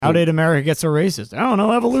How did America get so racist? I don't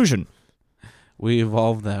know. Evolution. We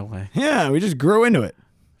evolved that way. Yeah, we just grew into it.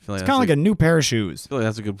 I feel It's kind of like a new pair of shoes. I feel like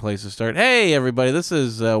that's a good place to start. Hey, everybody, this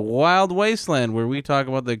is Wild Wasteland, where we talk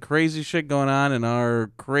about the crazy shit going on in our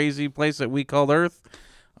crazy place that we call Earth,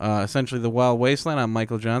 essentially the Wild Wasteland. I'm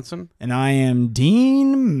Michael Johnson. And I am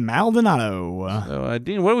Dean Maldonado. So,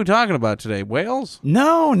 Dean, what are we talking about today? Whales?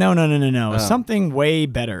 No. Oh. Something way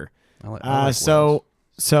better. I like whales.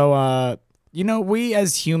 So, we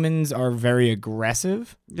as humans are very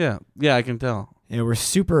aggressive. Yeah, I can tell. Yeah, we're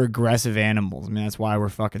super aggressive animals. I mean, that's why we're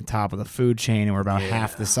fucking top of the food chain, and we're about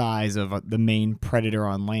half the size of the main predator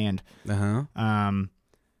on land. Because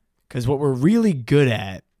what we're really good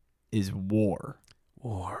at is war.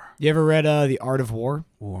 War. You ever read The Art of War?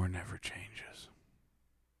 War never changes.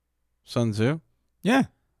 Sun Tzu? Yeah.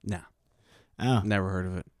 No. Oh. Never heard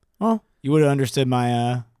of it. Well, you would have understood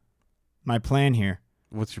my my plan here.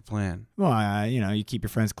 What's your plan? Well, you keep your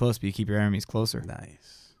friends close, but you keep your enemies closer.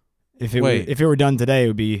 Nice. If it were done today, it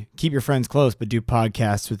would be keep your friends close, but do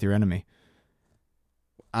podcasts with your enemy.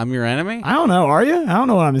 I'm your enemy? I don't know. Are you? I don't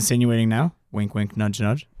know what I'm insinuating now. Wink, wink, nudge,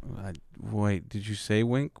 nudge. Wait, did you say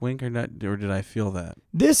wink, wink, or not? Or did I feel that?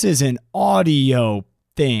 This is an audio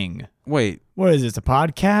thing. Wait. What is this, a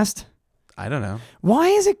podcast? I don't know. Why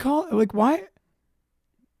is it called, why?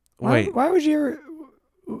 Wait. Why would you,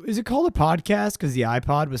 is it called a podcast because the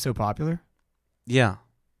iPod was so popular? Yeah.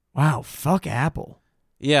 Wow, fuck Apple.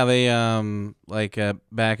 Yeah, they,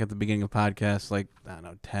 back at the beginning of podcasts,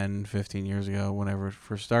 10, 15 years ago, whenever it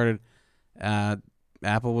first started,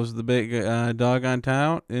 Apple was the big dog in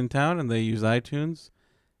town, and they used iTunes,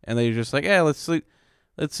 and they were just like, hey, let's do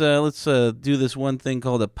this one thing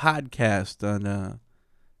called a podcast on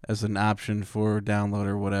as an option for download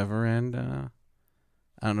or whatever, and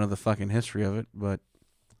I don't know the fucking history of it, but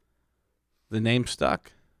the name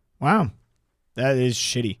stuck. Wow, that is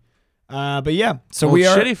shitty. But yeah, so well, we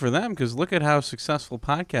are shitty for them because look at how successful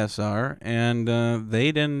podcasts are, and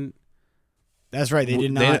they didn't. That's right.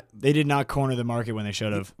 They did not corner the market when they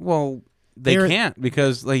should have. Well, they can't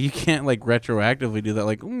because you can't retroactively do that.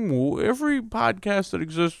 Every podcast that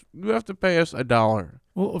exists, you have to pay us $1.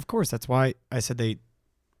 Well, of course, that's why I said they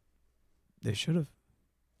should have.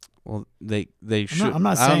 Well, they should. I'm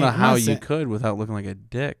not I don't saying, know how you could without looking like a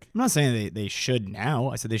dick. I'm not saying they should now.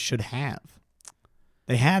 I said they should have.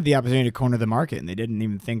 They had the opportunity to corner the market, and they didn't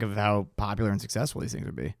even think of how popular and successful these things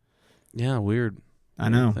would be. Yeah, weird. I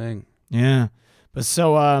know. Thing. Yeah, but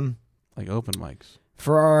so like open mics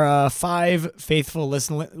for our 5 faithful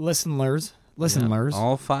listeners,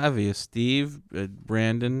 all 5 of you: Steve,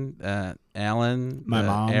 Brandon, Alan, my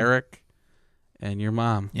mom, Eric, and your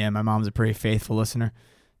mom. Yeah, my mom's a pretty faithful listener.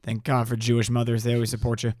 Thank God for Jewish mothers; they always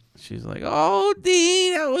support you. She's like, "Oh,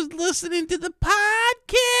 Dean, I was listening to the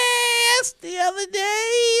podcast the other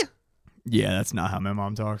day." Yeah, that's not how my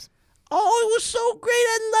mom talks. Oh, it was so great.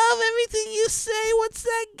 I love everything you say. What's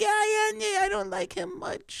that guy on there? I don't like him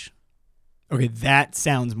much. Okay, that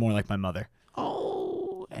sounds more like my mother.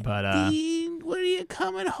 Oh, but Dean, when are you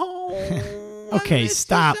coming home? Okay,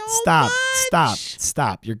 stop.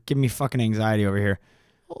 You're giving me fucking anxiety over here.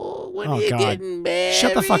 Oh, when are you getting married?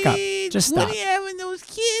 Shut the fuck up. Just stop. When are you having those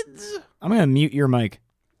kids? I'm going to mute your mic.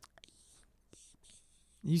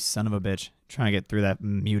 You son of a bitch. Trying to get through that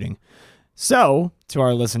muting. So, to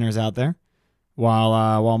our listeners out there,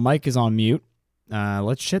 while Mike is on mute,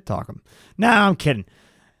 let's shit talk him. No, I'm kidding.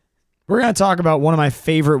 We're going to talk about one of my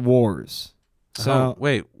favorite wars. So,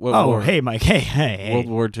 wait. What war? Hey, Mike. Hey. World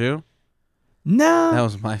War II? No. That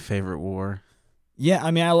was my favorite war. Yeah,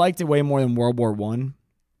 I mean, I liked it way more than World War I,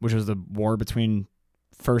 which was the war between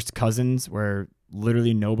first cousins where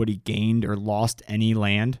literally nobody gained or lost any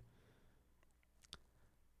land.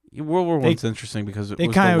 World War I's interesting because it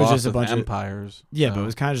was kind the of loss just a of bunch empires. Yeah, but it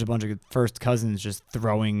was kind of just a bunch of first cousins just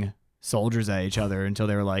throwing soldiers at each other until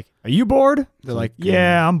they were like, "Are you bored?" They're like,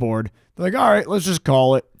 "Yeah, I'm bored." They're like, "All right, let's just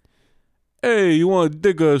call it." Hey, you want to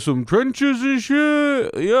dig some trenches and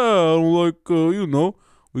shit? Yeah, I don't like,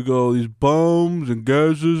 we got all these bombs and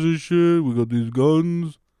gases and shit. We got these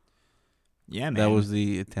guns. Yeah, man. That was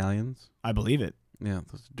the Italians? I believe it. Yeah,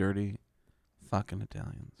 those dirty fucking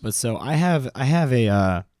Italians. But so I have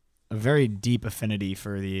a very deep affinity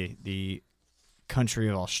for the country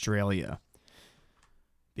of Australia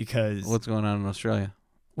because what's going on in Australia?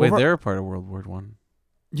 Wait, they're a part of World War I.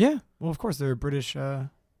 Yeah, well, of course they're British.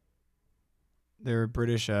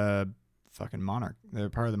 Fucking monarch. They're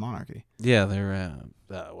part of the monarchy. Yeah, they're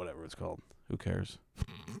whatever it's called. Who cares?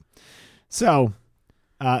 So,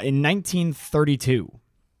 in 1932,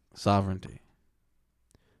 sovereignty.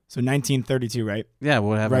 So 1932, right? Yeah,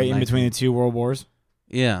 what happened? Right in between the two world wars.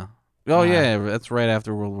 Yeah. Oh yeah, that's right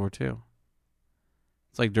after World War II.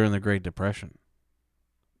 It's like during the Great Depression.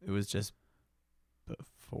 It was just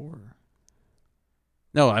before.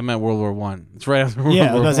 No, I meant World War One. It's right after World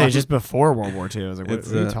Yeah, I War was about to say One. it's just before World War II. I was like, what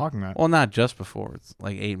are you talking about? Well, not just before. It's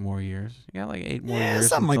like 8 more years. You got like 8 more years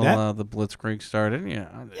something until like that. The Blitzkrieg started.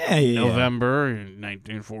 Yeah. November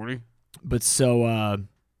 1940. But so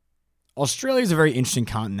Australia is a very interesting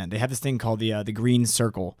continent. They have this thing called the Green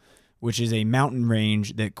Circle, which is a mountain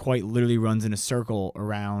range that quite literally runs in a circle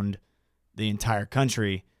around the entire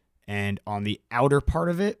country. And on the outer part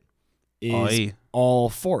of it is all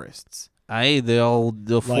forests.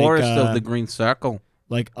 The forest of the Green Circle.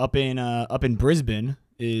 Like up in Brisbane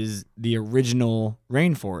is the original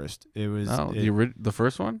rainforest. It was the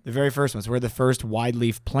first one? The very first one. It's where the first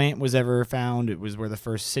wide-leaf plant was ever found. It was where the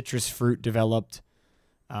first citrus fruit developed.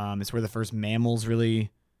 It's where the first mammals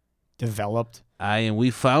really developed. And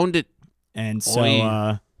we found it. And so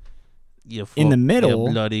in the middle,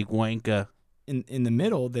 you bloody wanker. In the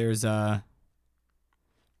middle, there's a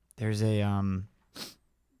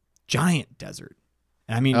giant desert.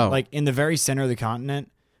 And I mean, like in the very center of the continent.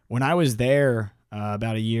 When I was there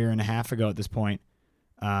about a year and a half ago at this point,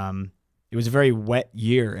 it was a very wet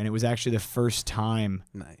year, and it was actually the first time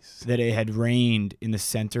that it had rained in the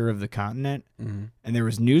center of the continent. Mm-hmm. And there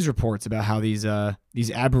was news reports about how these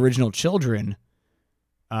Aboriginal children,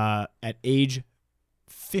 at age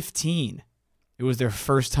 15, it was their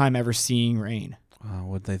first time ever seeing rain.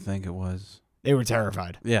 What'd they think it was? They were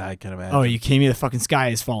terrified. Yeah, I can imagine. Oh, you kidding me? The fucking sky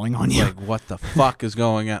is falling on you. Like, what the fuck is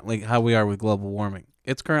going on? Like, how we are with global warming.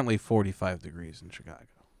 It's currently 45 degrees in Chicago.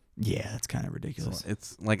 Yeah, that's kind of ridiculous. So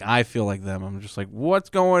it's like, I feel like them. I'm just like,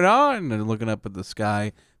 what's going on? And they're looking up at the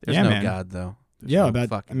sky. There's no man. God, though.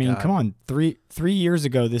 Come on. 3 years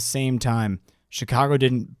ago, this same time, Chicago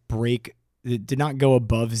did not go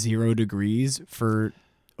above 0 degrees for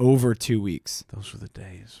over 2 weeks. Those were the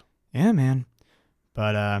days. Yeah, man.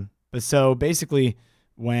 But so basically,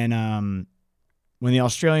 when the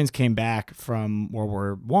Australians came back from World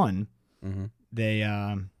War I, mm-hmm.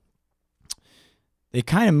 they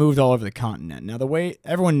kind of moved all over the continent. Now, the way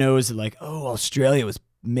everyone knows that, like, Australia was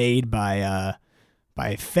made by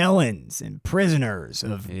felons and prisoners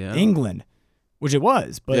of England, which it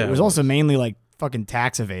was, but it was also mainly like fucking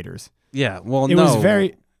tax evaders. Yeah, well, it was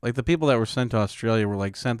very like the people that were sent to Australia were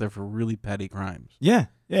like sent there for really petty crimes. Yeah,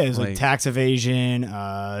 it was like tax evasion,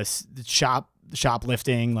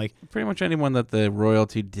 shoplifting, like pretty much anyone that the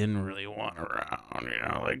royalty didn't really want around.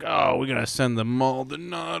 Like, oh, we're gonna send the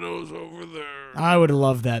Maldonados over there. I would have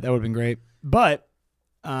loved that. That would have been great. But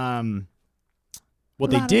what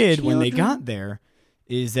they did when they got there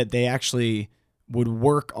is that they actually would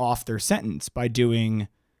work off their sentence by doing,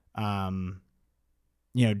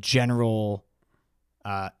 general,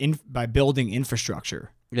 by building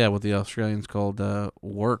infrastructure. Yeah, what the Australians called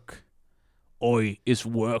work. Oi, it's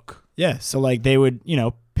work. Yeah, so like they would,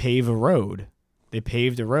 pave a road. They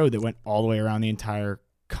paved a road that went all the way around the entire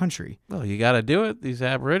country. Well, you got to do it. These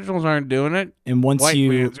Aboriginals aren't doing it. And once White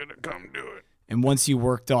man's gonna come do it. And once you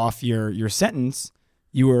worked off your sentence,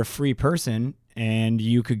 you were a free person, and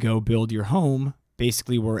you could go build your home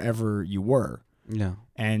basically wherever you were. Yeah.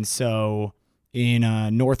 And so in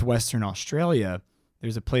northwestern Australia,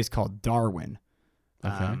 there's a place called Darwin.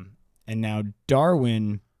 Okay. And now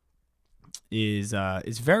Darwin is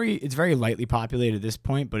very lightly populated at this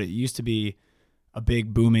point, but it used to be a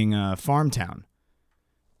big booming farm town.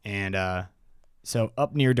 And so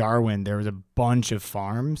up near Darwin, there was a bunch of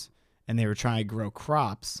farms, and they were trying to grow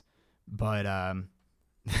crops, but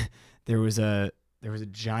there was a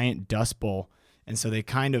giant dust bowl, and so they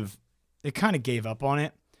kind of gave up on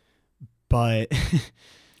it. But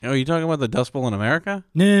are you talking about the Dust Bowl in America?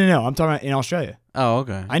 No. I'm talking about in Australia. Oh,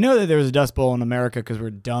 okay. I know that there was a Dust Bowl in America because we're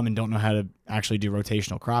dumb and don't know how to actually do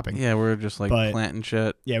rotational cropping. Yeah, we're just planting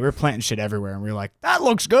shit. Yeah, we're planting shit everywhere, and we were like, that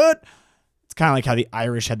looks good. It's kind of like how the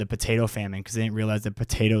Irish had the potato famine because they didn't realize that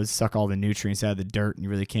potatoes suck all the nutrients out of the dirt, and you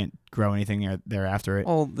really can't grow anything there after it.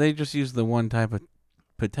 Well, they just use the one type of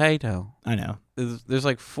potato. I know. There's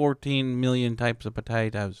like 14 million types of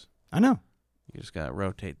potatoes. I know. You just got to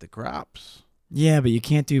rotate the crops. Yeah, but you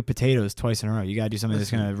can't do potatoes twice in a row. You got to do something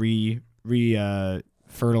that's going to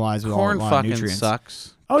fertilize with corn a lot of fucking nutrients.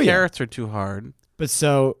 Sucks. Oh, yeah. Carrots are too hard. But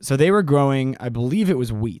so they were growing, I believe it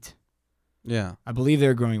was wheat. Yeah. I believe they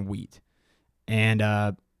were growing wheat. And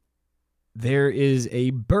there is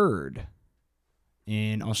a bird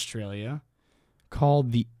in Australia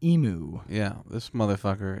called the emu. Yeah, this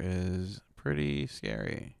motherfucker is pretty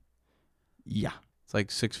scary. Yeah. It's like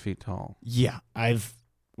 6 feet tall. Yeah.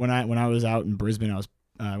 When I was out in Brisbane,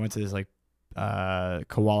 I went to this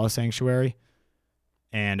koala sanctuary,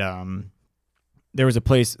 and there was a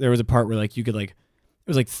part where like you could like it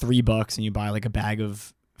was like $3 and you buy like a bag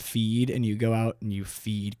of feed and you go out and you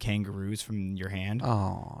feed kangaroos from your hand.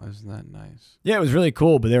 Oh, isn't that nice? Yeah, it was really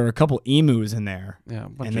cool, but there were a couple emus in there. Yeah,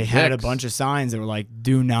 And they had a bunch of signs that were like,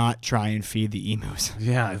 do not try and feed the emus.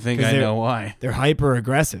 Yeah, I think I know why. They're hyper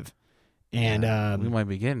aggressive. And we might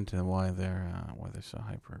be getting to why they're so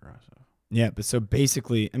hyper aggressive. Yeah, but so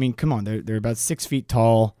basically, I mean, come on, they're about 6 feet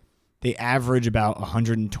tall. They average about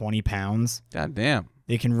 120 pounds. God damn.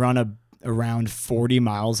 They can run around 40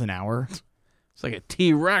 miles an hour. It's like a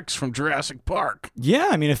T-Rex from Jurassic Park. Yeah,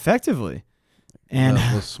 I mean, effectively. And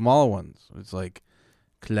the small ones. It's like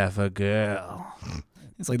clever girl.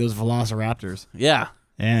 It's like those velociraptors. Yeah,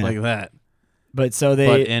 Yeah. like that. But so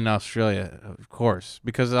But in Australia, of course,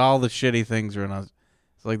 because all the shitty things are in Australia.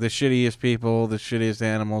 It's like the shittiest people, the shittiest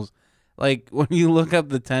animals. Like when you look up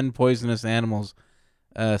the 10 poisonous animals,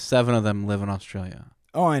 7 of them live in Australia.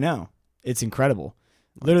 Oh, I know. It's incredible.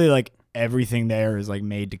 Literally, like everything there is like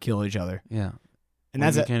made to kill each other. Yeah. And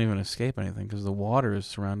you can't even escape anything because the water is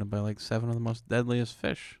surrounded by like 7 of the most deadliest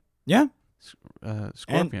fish. Yeah.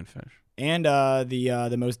 Scorpion fish. And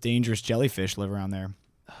the most dangerous jellyfish live around there.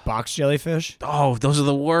 Box jellyfish. Oh, those are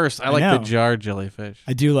the worst. I like know. the jar jellyfish.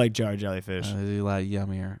 I do like jar jellyfish. They do a lot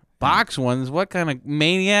yummier. Box ones, what kind of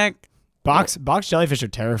maniac? Box jellyfish are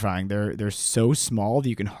terrifying. They're so small that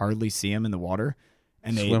you can hardly see them in the water.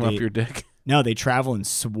 And they swim up your dick. No, they travel in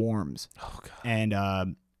swarms. Oh god.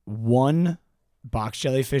 And one box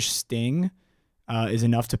jellyfish sting is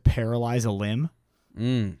enough to paralyze a limb.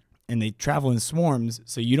 Mm. And they travel in swarms,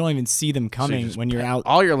 so you don't even see them coming when you're out.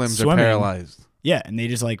 All your limbs swimming. are paralyzed. Yeah, and they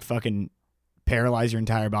just like fucking paralyze your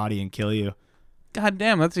entire body and kill you. God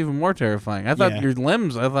damn, that's even more terrifying. I thought your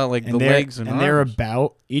limbs, I thought like the legs and arms. they're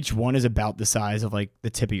about, each one is about the size of like the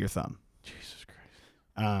tip of your thumb. Jesus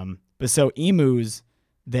Christ. But so emus,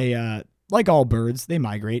 they like all birds, they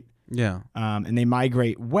migrate. Yeah. And they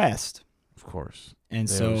migrate west. Of course. And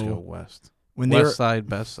they so always go west. When west side,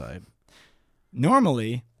 best side.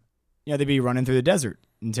 Normally, they'd be running through the desert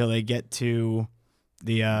until they get to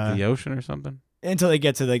the ocean or something. Until they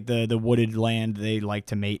get to like the wooded land they like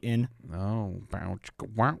to mate in. Oh.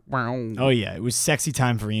 Oh yeah, it was sexy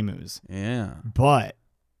time for emus. Yeah. But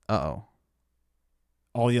all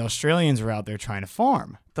the Australians were out there trying to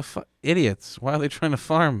farm. Idiots! Why are they trying to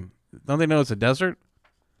farm? Don't they know it's a desert?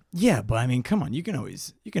 Yeah, but I mean, come on, you can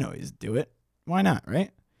always do it. Why not, right?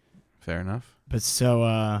 Fair enough. But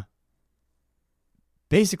so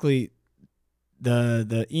basically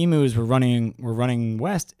the emus were running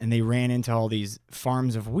west, and they ran into all these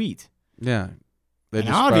farms of wheat. Yeah, they and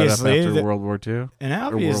just obviously up after World War II. And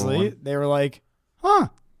obviously they were like, "Huh,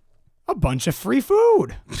 a bunch of free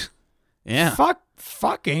food." Yeah,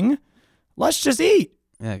 fucking, let's just eat.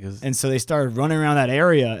 Yeah, and so they started running around that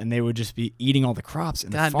area, and they would just be eating all the crops.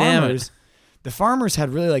 And the farmers had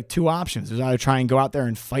really like 2 options: it was either try and go out there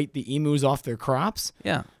and fight the emus off their crops,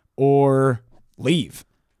 or leave.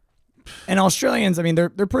 And Australians, I mean, they're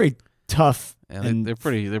pretty tough. Yeah, they're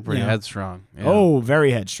pretty headstrong. Yeah. Oh,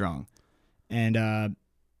 very headstrong. And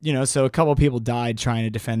so a couple of people died trying to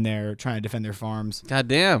defend their farms. God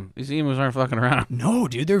damn, these emus aren't fucking around. No,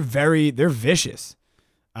 dude, they're vicious.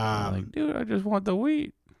 Like, dude, I just want the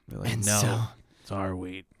wheat. They're like, no, it's our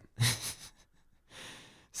wheat.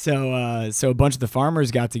 So a bunch of the farmers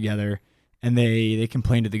got together, and they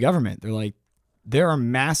complained to the government. They're like, there are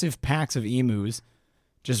massive packs of emus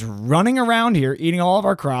just running around here, eating all of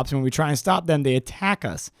our crops. And when we try and stop them, they attack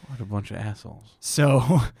us. What a bunch of assholes.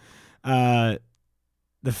 So the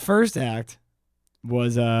first act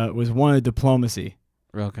was one of diplomacy.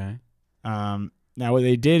 Okay. Now what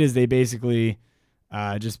they did is they basically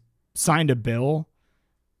just signed a bill.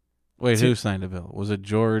 Wait, who signed a bill? Was it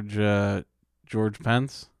George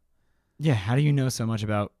Pence? Yeah, how do you know so much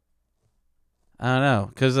about? I don't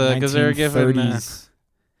know, because they were given.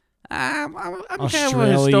 I'm kind of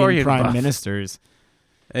a historian. Prime ministers.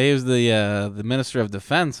 He was the minister of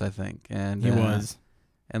defense, I think, and he was.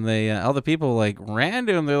 And they all the people like ran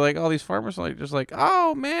to him. They're like, all these farmers are like just like,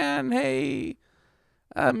 oh man, hey,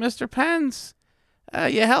 Mr. Pence,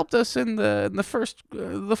 you helped us in the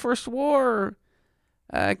first war.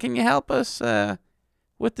 Can you help us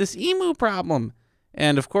with this emu problem?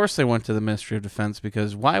 And of course they went to the Ministry of Defense,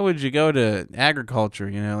 because why would you go to agriculture?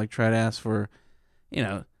 Like try to ask for,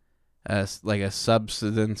 like a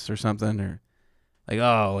subsistence or something, or like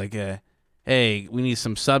hey, we need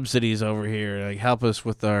some subsidies over here, like help us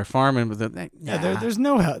with our farming. But there's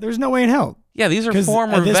no way in hell. Yeah, these are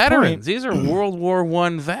former veterans. These are World War I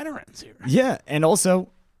veterans here. Yeah, and also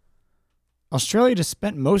Australia just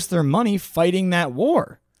spent most of their money fighting that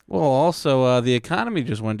war. Well, also the economy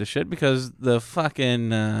just went to shit because the fucking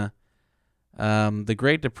the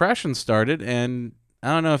Great Depression started, and I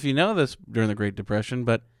don't know if you know this during the Great Depression,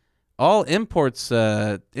 but all imports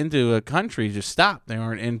into a country just stopped. They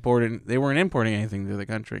weren't importing anything to the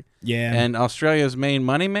country. Yeah. And Australia's main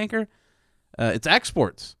moneymaker, it's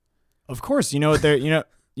exports. Of course, you know what they're to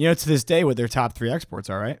this day what their top 3 exports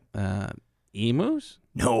are, right? Emus?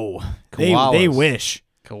 No. Koalas. They wish.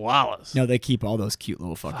 Koalas. No, they keep all those cute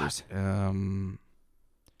little fuckers.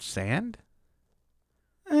 Sand?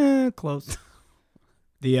 Close.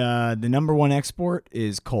 The number 1 export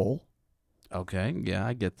is coal. Okay, yeah,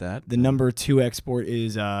 I get that. The number 2 export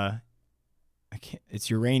is it's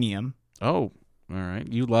uranium. Oh, all right.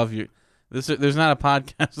 You love your there's not a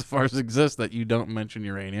podcast as far as exists that you don't mention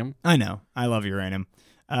uranium. I know. I love uranium.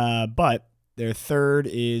 But their 3rd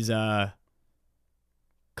is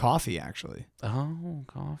coffee, actually. Oh,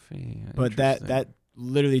 coffee. But that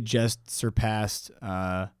literally just surpassed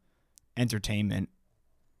entertainment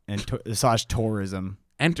and tourism.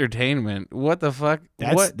 Entertainment. What the fuck?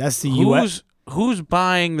 That's the U.S. Who's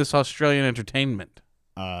buying this Australian entertainment?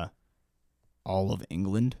 All of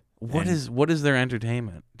England. What is their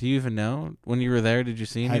entertainment? Do you even know? When you were there, did you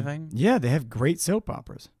see anything? Yeah, they have great soap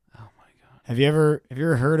operas. Oh my god. Have you ever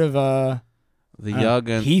heard of the Young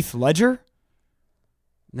and Heath Ledger?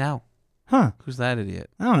 No. Huh. Who's that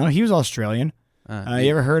idiot? I don't know. He was Australian.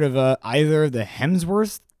 You ever heard of either of the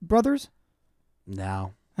Hemsworth brothers?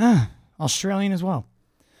 No. Australian as well.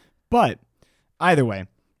 But either way,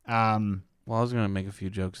 well, I was gonna make a few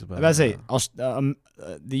jokes about. I was about to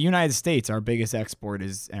say, the United States, our biggest export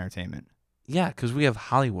is entertainment. Yeah, because we have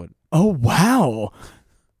Hollywood. Oh wow!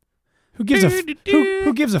 Who gives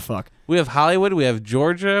who gives a fuck? We have Hollywood. We have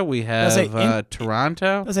Georgia. We have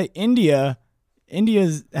Toronto. I say India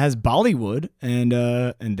has Bollywood,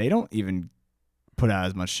 and they don't even put out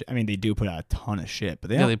as much shit. I mean, they do put out a ton of shit, but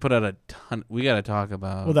they put out a ton. We got to talk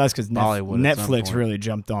about. Well, that's because Netflix really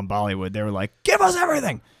jumped on Bollywood. They were like, "Give us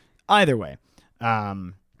everything." Either way,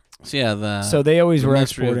 so they always were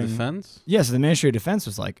Ministry exporting. of Defense. Yes, the Ministry of Defense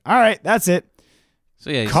was like, "All right, that's it." So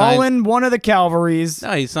yeah, call in one of the cavalries.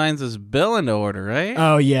 No, he signs this bill into order, right?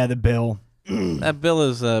 Oh yeah, the bill. That bill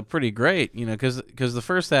is pretty great, because the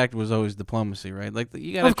first act was always diplomacy, right? Like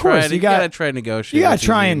you gotta you gotta try to negotiate. You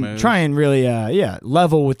gotta try and really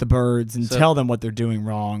level with the birds and tell them what they're doing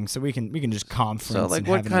wrong, so we can just conference. So like,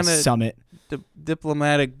 what kind of summit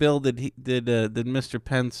diplomatic bill did Mr.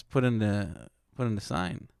 Pence put into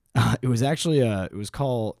sign? It was actually it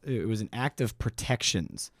was an act of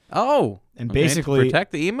protections. Oh, and basically to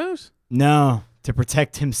protect the emus? No. To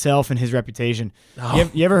protect himself and his reputation. Oh.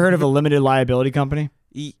 You ever heard of a limited liability company?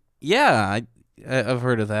 Yeah, I've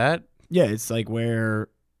heard of that. Yeah, it's like where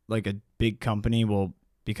like a big company will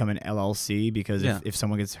become an LLC because if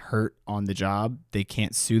someone gets hurt on the job, they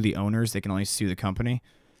can't sue the owners. They can only sue the company.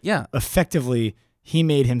 Yeah. Effectively, he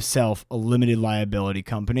made himself a limited liability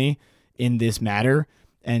company in this matter.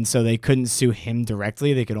 And so they couldn't sue him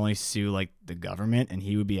directly. They could only sue like the government and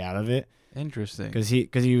he would be out of it. Interesting. Because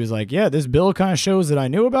he was like, yeah, this bill kind of shows that I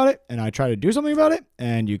knew about it and I tried to do something about it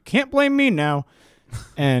and you can't blame me now.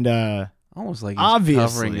 And almost like he's obviously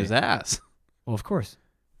covering his ass. Well, of course.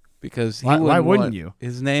 Because why wouldn't you?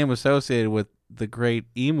 His name associated with the Great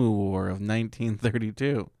Emu War of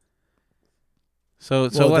 1932. So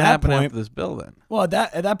what happened after this bill then? Well, at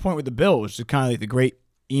that point with the bill, it was just kind of like the Great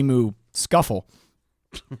Emu Scuffle.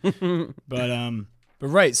 but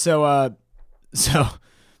right, so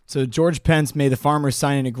George Pence made the farmers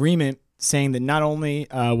sign an agreement saying that not only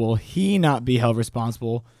will he not be held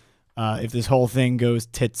responsible if this whole thing goes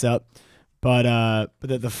tits up, but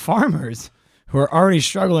that the farmers who are already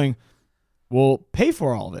struggling will pay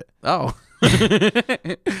for all of it. Oh,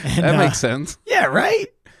 that makes sense. Yeah, right?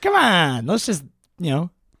 Come on, let's just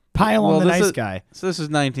pile on the nice guy. So this is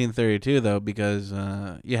 1932 though, because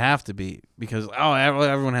you have to be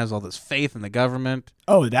everyone has all this faith in the government.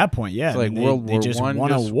 Oh, at that point, yeah. It's like World War I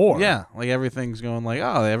won a war. Yeah, like everything's going like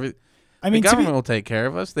the government will take care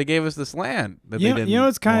of us. They gave us this land that they didn't. You know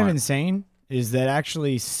what's kind of insane is that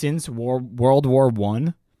actually since World War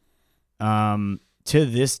I, to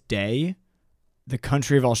this day, the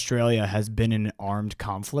country of Australia has been in an armed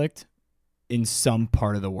conflict in some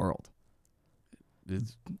part of the world.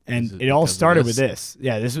 And it all started with this.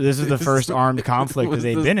 Yeah, this is the first armed conflict that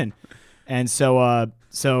they've been in. And so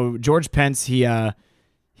George Pence he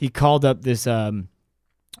called up this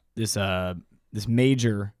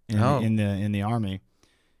major in the army,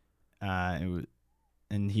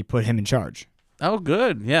 and he put him in charge. Oh,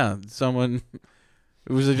 good. Yeah, someone.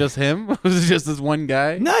 Was it just him? Was it just this one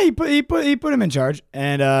guy? No, he put him in charge,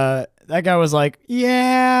 and that guy was like,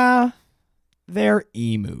 yeah, they're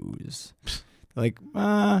emus. Like,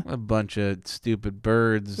 A bunch of stupid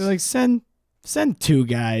birds. they're like, send 2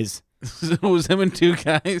 guys. It was him and 2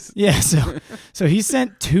 guys. Yeah, so he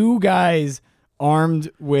sent 2 guys armed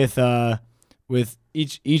with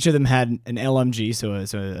each of them had an LMG, so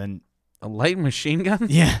A light machine gun?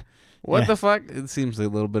 yeah. What Yeah. the fuck? It seems like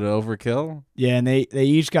a little bit of overkill. Yeah, and they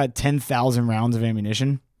each got 10,000 rounds of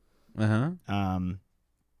ammunition. Uh-huh.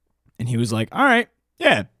 And he was like, "All right,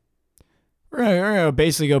 yeah, we're gonna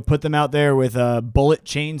basically go put them out there with bullet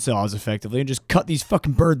chainsaws, effectively, and just cut these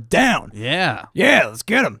fucking birds down. Yeah. Yeah, let's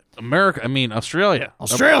get them." Australia.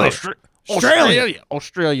 Australia.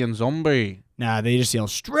 Australian zombie. Nah, they just say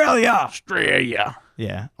Australia. Australia.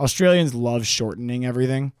 Yeah, Australians love shortening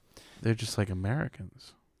everything. They're just like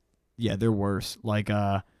Americans. Yeah, they're worse. Like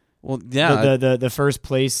Well, yeah. the first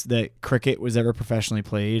place that cricket was ever professionally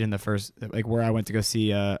played, and the first like where I went to go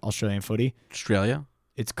see Australian footy. Australia.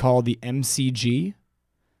 It's called the MCG.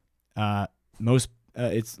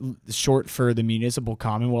 It's short for the Municipal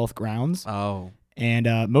Commonwealth Grounds, Oh. and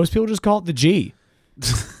most people just call it the G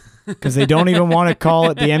because they don't even want to call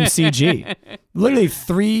it the MCG. Literally,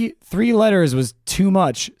 three letters was too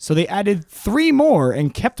much, so they added 3 more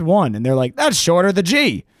and kept 1, and they're like, "That's shorter, the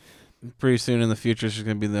G." Pretty soon in the future, it's just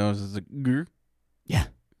going to be known as the grr. Yeah.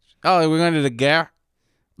 Oh, we're going to the gar.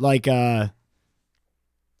 Like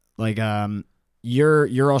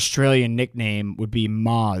your Australian nickname would be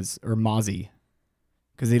Moz or Mozzie,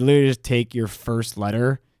 because they literally just take your first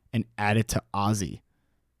letter and add it to Aussie.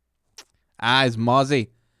 It's Mozzie.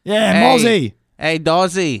 Yeah, Hey. Mozzie. Hey,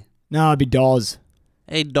 Dozzy. No, it'd be Dawes.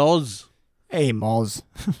 Hey, Doz. Hey, Moz.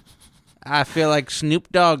 I feel like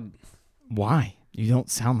Snoop Dogg. Why? You don't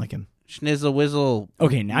sound like him. Schnizzle Whizzle.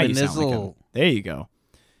 Okay, now you sound like him. Manizzle. There you go.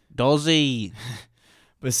 Dozzy.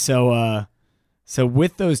 But so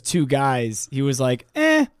with those 2 guys, he was like,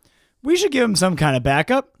 we should give him some kind of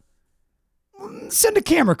backup. Send a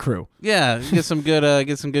camera crew. Yeah, get some good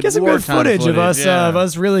Get some good wartime footage of us yeah.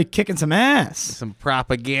 really kicking some ass. Some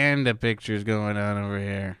propaganda pictures going on over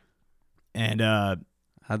here. And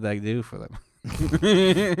How'd that do for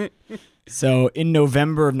them? so in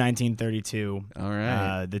November of 1932, All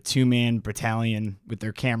right. the 2-man battalion with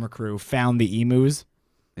their camera crew found the emus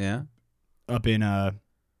Yeah. up in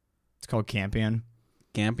it's called Campion.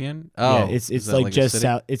 Campion? Yeah, Oh. it's is that like a just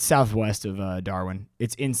city? it's southwest of Darwin.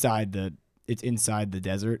 It's inside the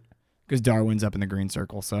desert because Darwin's up in the green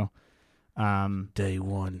circle. So, Day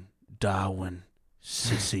 1, Darwin,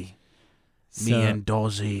 sissy. so Me and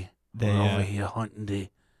Dozzy they, were uh, over here hunting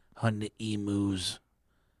the emus.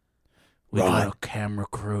 We Right. got a camera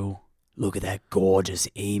crew. look at that gorgeous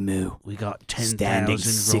emu We got 10,000 standing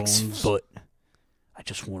 6 rounds. foot. I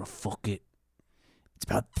just want to fuck it. It's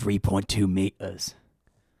about 3.2 meters.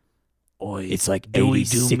 Oi, It's like do we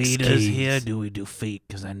do 86 meters keys. here? Do we do feet?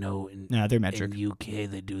 Because I know in No, they're metric. UK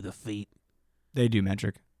they do the feet. They do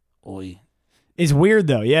metric. Oi. It's weird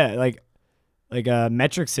though. Yeah, like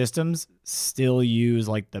metric systems still use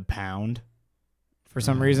like the pound for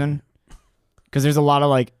some reason. Because there's a lot of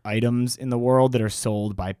like items in the world that are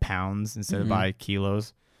sold by pounds instead of Mhm. by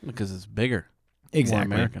kilos. Because it's bigger. Exactly.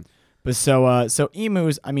 More American. But so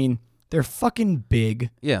emus, I mean, they're fucking big.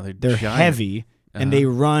 Yeah, They're giant. heavy and they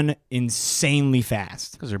run insanely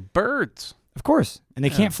fast. Because they're birds. Of course, and they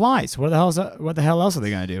Yeah. can't fly. So what the hell else are they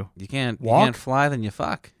gonna do? You can't Walk? fly, then you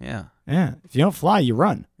fuck. Yeah. Yeah, if you don't fly, you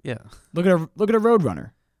run. Yeah. Look at a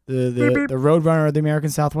Roadrunner, the Roadrunner of the American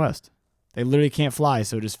Southwest. They literally can't fly,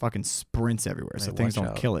 so it just fucking sprints everywhere, so Hey, things watch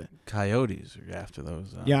don't out. kill it. Coyotes are after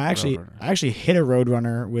those. Yeah, I actually hit a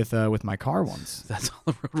Roadrunner with my car once. That's all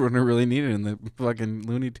the Roadrunner really needed in the fucking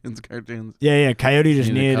Looney Tunes cartoons. Yeah, Coyote just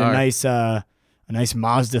Needed a needed car. a nice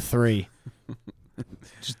Mazda 3.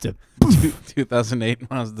 Just a 2008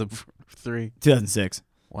 Mazda 3. 2006.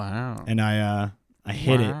 Wow. And I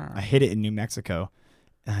hit it. Wow. I hit it in New Mexico.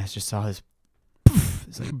 And I just saw this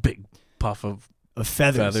it's like Big puff of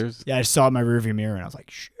feathers. feathers. Yeah, I saw it in my rearview mirror and I was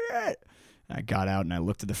like, shit. And I got out and I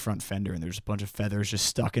looked at the front fender and there's a bunch of feathers just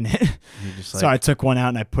stuck in it. You're just So I like, took one out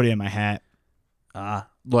and I put it in my hat.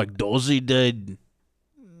 like Dozy did.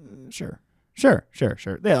 Sure. Yeah,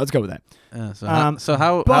 let's go with that.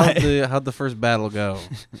 How'd the first battle go?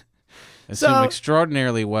 It So- seemed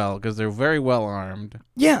extraordinarily well because they're very well armed.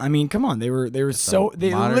 Yeah, I mean, come on. They were a they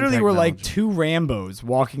modern literally were like technology. 2 Rambos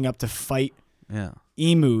walking up to fight Yeah,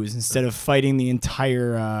 emus instead of fighting the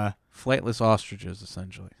entire flightless ostriches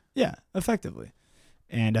essentially. yeah, effectively.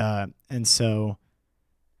 And so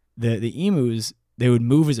the emus, they would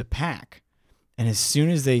move as a pack. And as soon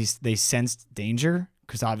as they sensed danger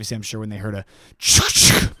because obviously I'm sure when they heard a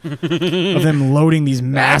of them loading these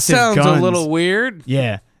massive that sounds guns, a little weird.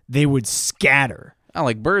 yeah, they would scatter. Oh,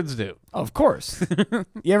 like birds do. Of course.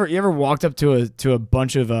 You ever walked up to a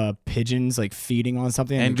bunch of pigeons like feeding on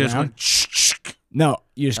something And on the just ground? went. No,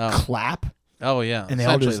 you just clap Oh yeah, and they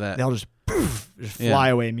all essentially just that. just fly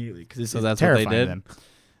away immediately because this So is that's what they terrifying did? to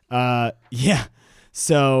them. Yeah.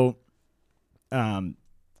 So,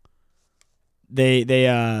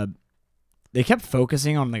 they kept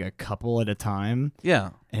focusing on like a couple at a time,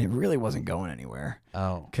 Yeah. and it really wasn't going anywhere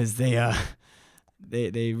Oh. because they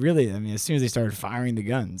really, I mean, as soon as they started firing the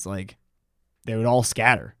guns, like they would all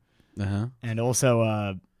scatter. Uh-huh. And also,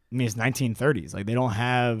 I mean, it's 1930s. Like they don't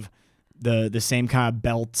have the same kind of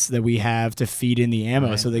belts that we have to feed in the ammo.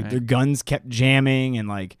 Right, So their right. guns kept jamming, and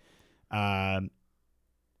like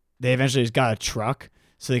they eventually just got a truck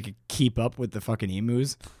so they could keep up with the fucking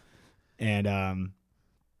emus. And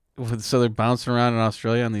So they're bouncing around in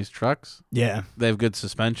Australia on these trucks. yeah, They have good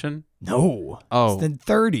suspension. no, Oh. it's the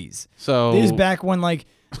 30s. So This is back when like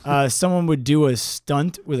someone would do a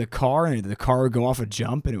stunt with a car, and the car would go off a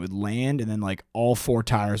jump, and it would land, and then like all four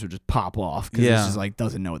tires would just pop off because Yeah. it just like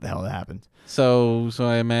doesn't know what the hell happened. So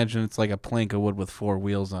I imagine it's like a plank of wood with four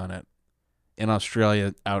wheels on it in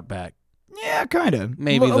Australia outback. Yeah, kind of.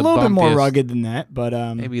 Maybe a the little bit more bumpiest- rugged than that, but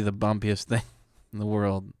Maybe the bumpiest thing in the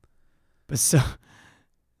world. But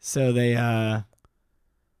so they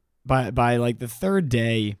by like the third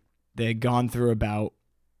day they had gone through about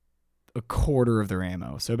a quarter of their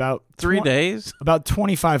ammo, so about 3 days? about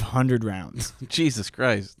 2,500 rounds, Jesus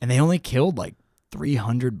Christ. and they only killed like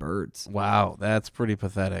 300 birds. Wow, that's pretty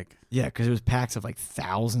pathetic. Yeah, because it was packs of like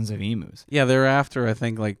thousands of emus. Yeah, they're after, I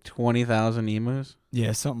think, like 20,000 emus.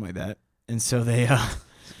 Yeah, something like that. And so they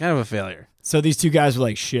It's kind of a failure. so these two guys were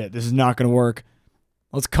like, shit, this is not going to work.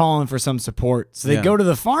 Let's call in for some support. So they Yeah. go to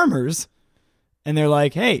the farmers, and they're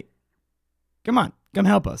like, hey, come on, come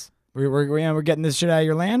help us. We're getting this shit out of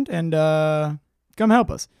your land, and come help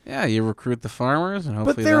us. Yeah, you recruit the farmers and But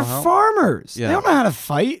hopefully they're they'll help. farmers. Yeah. They don't know how to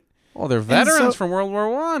fight. Well, they're veterans so- from World War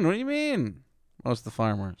One. What do you mean? Most of the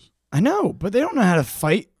farmers. I know, but they don't know how to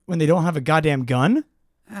fight when they don't have a goddamn gun.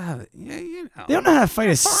 Yeah, you know. They don't know how to fight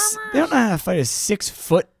they don't know how to fight a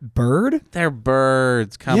 6-foot bird. They're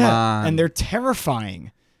birds. Come on. And they're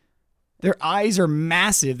terrifying. Their eyes are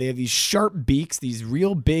massive. They have these sharp beaks, these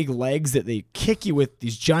real big legs that they kick you with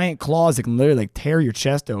these giant claws that can literally like tear your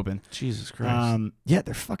chest open. Jesus Christ. Yeah,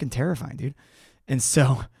 they're fucking terrifying, dude. And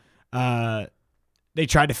so they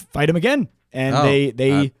tried to fight them again, and Oh,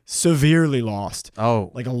 they severely lost.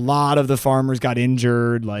 Oh. Like a lot of the farmers got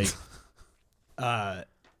injured. Like,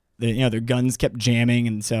 their guns kept jamming,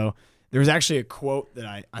 and so there was actually a quote that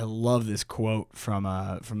I love this quote from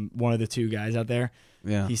one of the two guys out there.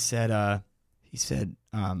 Yeah. He said,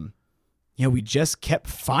 we just kept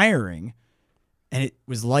firing, and it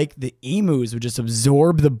was like the emus would just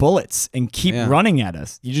absorb the bullets and keep Yeah. running at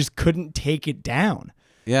us. You just couldn't take it down.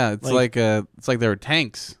 Yeah, it's like they were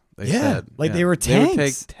tanks. They Yeah, said. like they were They would take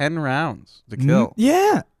tanks. 10 rounds to kill.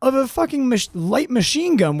 Yeah, of a fucking light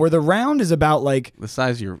machine gun where the round is about like The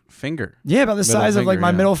size of your finger. about the Middle size of like finger, my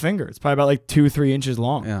yeah. middle finger. It's probably about like 2-3 inches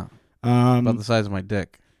long. Yeah. About the size of my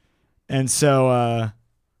dick. And so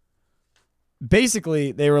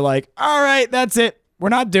basically they were like, all right, that's it. We're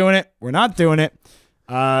not doing it. We're not doing it.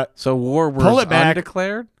 So war was Pull it back.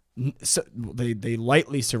 undeclared? So they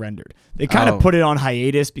lightly surrendered. They kind Oh. of put it on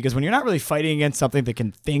hiatus because when you're not really fighting against something that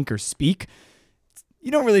can think or speak,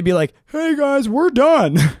 you don't really be like, hey guys, we're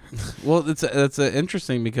done. Well, it's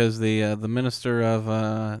interesting because the minister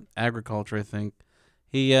of agriculture, I think,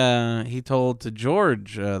 he told to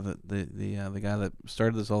George, the guy that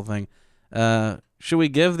started this whole thing, should we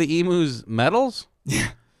give the emus medals? Yeah.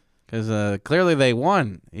 Because clearly they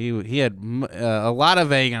won. He had a lot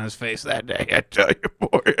of egg on his face that day. I tell you,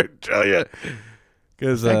 boy, I tell you.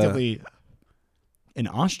 Because Effectively an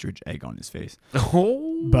ostrich egg on his face.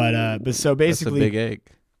 oh, But so basically that's a big egg.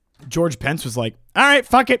 George Pence was like, all right,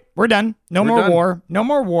 fuck it. We're done. No We're more done. war. No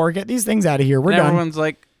more war. Get these things out of here. We're And done. everyone's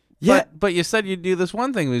like, Yeah. but you said you'd do this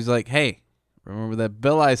one thing. He's like, hey, remember that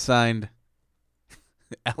bill I signed?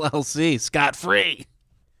 LLC, scot-free.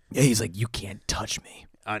 Yeah, he's like, you can't touch me.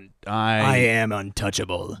 I I am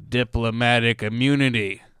untouchable. diplomatic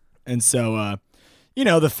immunity. And so,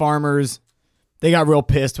 the farmers, they got real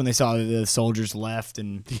pissed when they saw that the soldiers left.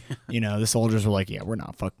 And, the soldiers were like, yeah, we're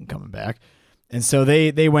not fucking coming back. And so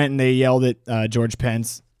they went and they yelled at George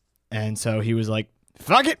Pence. And so he was like,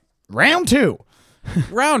 fuck it. Round 2.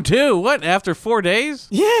 Round 2? What? After 4 days?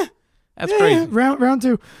 Yeah. That's Yeah, crazy. round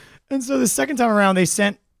 2. And so the second time around, they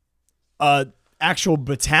sent a actual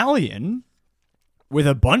battalion with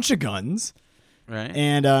a bunch of guns, Right.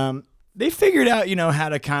 And they figured out, how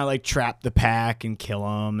to kind of like trap the pack and kill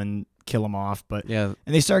them off. But Yeah.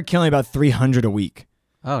 and they started killing about 300 a week.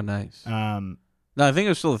 Oh, nice. Um, No, I think it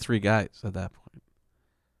was still the 3 guys at that point.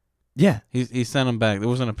 yeah. He sent them back. There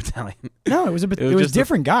wasn't a battalion. No, it was was it was just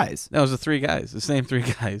different guys. No, it was the 3 guys. The same 3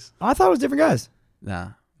 guys. I thought it was different guys. Nah.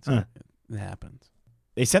 Huh. It happens.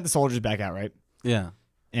 They sent the soldiers back out, right? Yeah.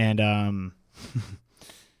 And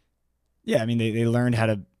yeah, I mean they learned how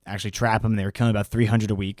to actually trap them. They were killing about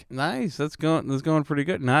 300 a week. Nice. That's going pretty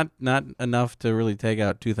good. Not enough to really take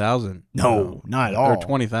out 2,000. No, not at all. Or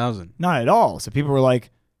 20,000. Not at all. So people were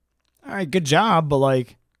like, "All right, good job," but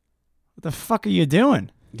like, what the fuck are you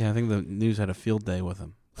doing? Yeah, I think the news had a field day with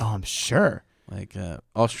him. Oh, I'm sure. Like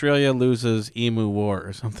Australia loses Emu War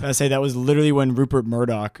or something. I say that was literally when Rupert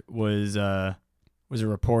Murdoch was a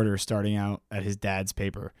reporter starting out at his dad's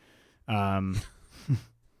paper.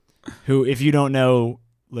 Who, if you don't know,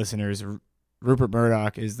 listeners, Rupert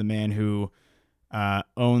Murdoch is the man who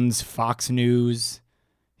owns Fox News.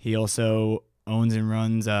 He also owns and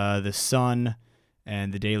runs The Sun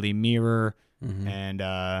and the Daily Mirror, and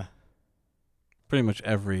pretty much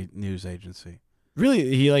every news agency.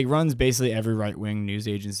 Really, he like runs basically every right wing news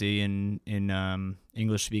agency in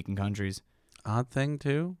English speaking countries. Odd thing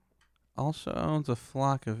too, also owns a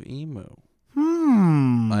flock of emu.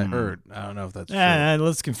 I heard. I don't know if that's true.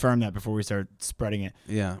 Let's confirm that before we start spreading it.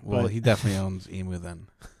 Yeah, well, But- he definitely owns emu then.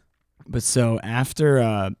 But so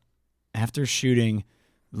after shooting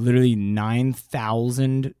literally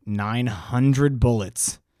 9,900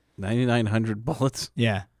 bullets, 9,900 bullets.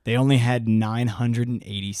 yeah, they only had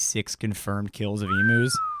 986 confirmed kills of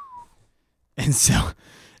emus, and so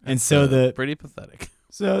the pretty pathetic.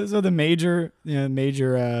 so the major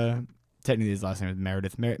technically his last name is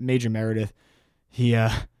Meredith. Major Meredith, he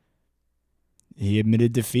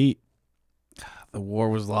admitted defeat. The war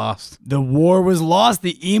was lost. The war was lost.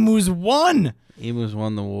 The emus won. Emus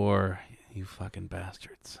won the war. You fucking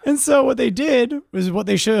bastards. And so what they did was what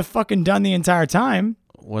they should have fucking done the entire time.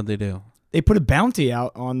 What'd they do? They put a bounty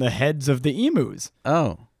out on the heads of the emus.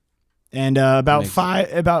 Oh, And about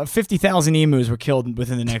 50,000 emus were killed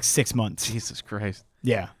within the next 6 months. Jesus Christ.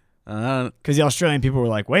 Yeah. Uh, Because the Australian people were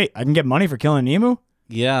like, wait, I can get money for killing an emu?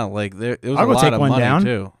 yeah, like it was I'll a go lot take of one money down.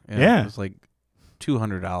 too. Yeah. It was like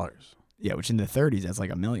 $200. Yeah, which in the 30s, that's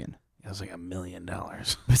like $1 million. It was like $1 million.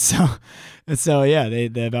 But so yeah, they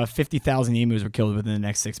about 50,000 emus were killed within the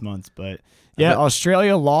next 6 months. But yeah, bet-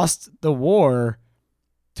 Australia lost the war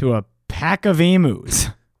to a pack of emus.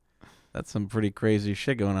 That's some pretty crazy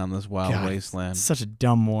shit going on in this wild God, wasteland. It's such a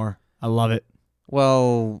dumb war. I love it.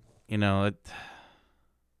 Well, I don't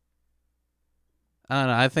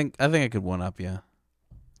know. I think I could one up you.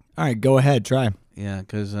 All right, go ahead, try. Yeah,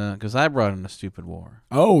 because I brought in a stupid war.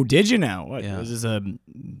 Oh, did you now? What Yeah. was this?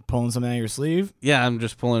 Pulling something out of your sleeve? Yeah, I'm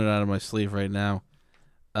just pulling it out of my sleeve right now.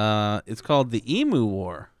 It's called the Emu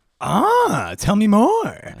War. Ah, tell me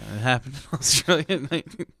more. It happened in Australia in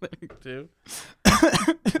 1932.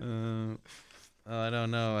 I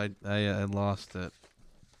don't know. I lost it.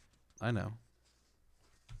 I know.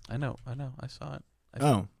 I saw it.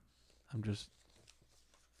 Oh, I'm just.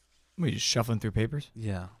 we just shuffling through papers.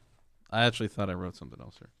 Yeah. I actually thought I wrote something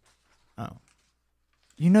else here. Oh,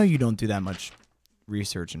 you don't do that much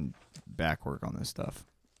research and back work on this stuff.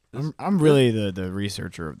 I'm really the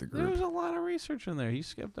researcher of the There group. was a lot of research in there. You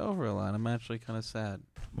skipped over a lot. I'm actually kind of sad.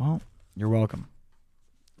 Well, you're welcome.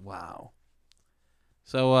 Wow.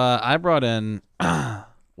 So I brought in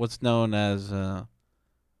what's known as the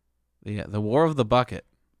War of the Bucket.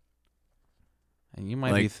 And you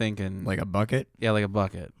might be thinking Like a bucket, yeah, like a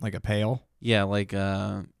bucket. like a pail. Yeah, like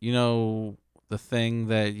the thing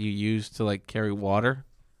that you use to like carry water,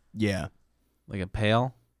 Yeah, like a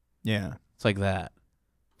pail. yeah. It's like that.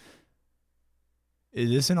 Is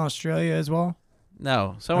this in Australia as well?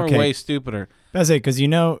 No, somewhere Okay. way stupider. That's it, because you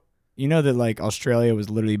know that like Australia was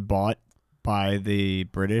literally bought by the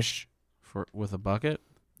British. With a bucket.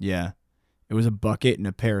 Yeah, it was a bucket and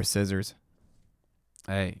a pair of scissors.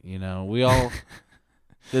 Hey, we all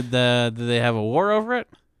did they have a war over it?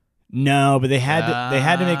 No, but they had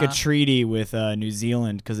to make a Ah. treaty with New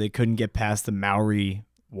Zealand because they couldn't get past the Maori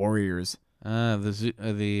warriors. What do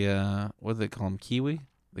they call them? Kiwi?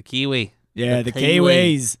 The Kiwi. Yeah, The the Kiwi.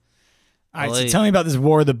 Kiwis. All right, so tell me about this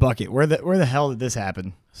War of the Bucket. Where the hell did this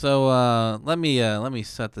happen? So let me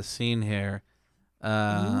set the scene here.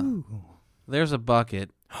 Ooh. There's a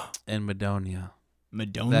bucket in Madonia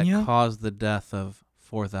that Madonia? caused the death of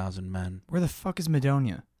 4,000 men, Where the fuck is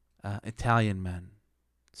Madonia? Italian men,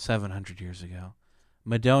 700 years ago.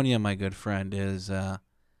 Madonia, my good friend, is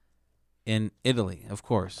in Italy, of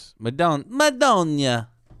course. Madonia.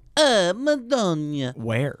 Madonna.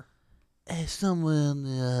 Where? Somewhere on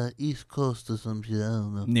the East Coast or some shit. I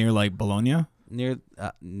don't know. Near like Bologna? Near,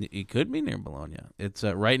 it could be near Bologna. It's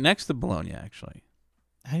right next to Bologna, actually.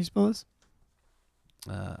 How do you spell this?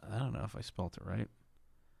 I don't know if I spelled it right.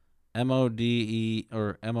 Mode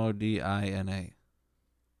or Modina,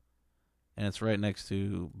 and it's right next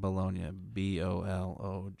to Bologna.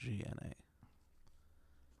 Bologna.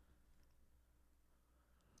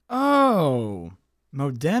 Oh,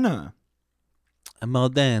 Modena.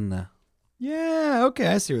 Modena. Yeah, okay,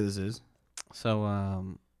 I see where this is.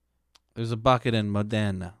 So there's a bucket in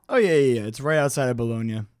Modena. Oh, yeah. It's right outside of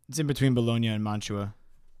Bologna. It's in between Bologna and Mantua.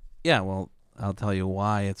 Yeah, well, I'll tell you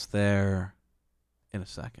why it's there in a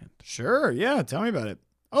second. Sure, yeah, tell me about it.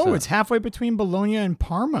 Oh, So- it's halfway between Bologna and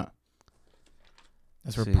Parma.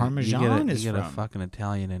 That's where See, Parmesan is You get from. a fucking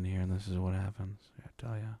Italian in here, and this is what happens. I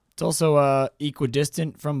tell you. It's also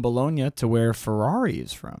equidistant from Bologna to where Ferrari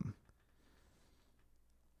is from.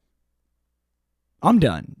 I'm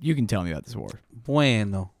done. You can tell me about this war.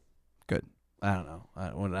 Bueno. Good. I don't know. I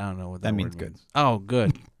don't know what That that, means word good. means. Oh,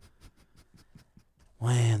 good.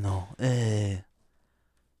 Bueno.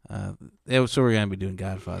 So we're gonna be doing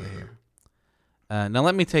Godfather here. Now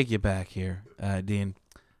let me take you back here, Dean,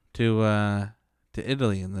 to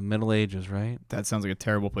Italy in the Middle Ages, right? That sounds like a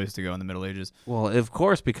terrible place to go in the Middle Ages. Well, of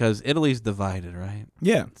course, because Italy's divided, right?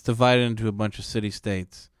 Yeah. It's divided into a bunch of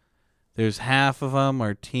city-states. There's half of them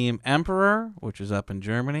are Team Emperor, which is up in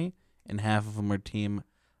Germany, and half of them are Team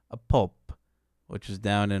Pope, which is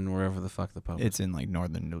down in wherever the fuck the Pope is. It's in like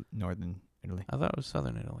northern Italy. I thought it was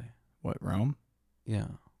southern Italy. What, Rome? Yeah.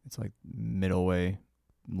 It's like middle way,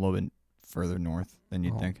 a little bit further north than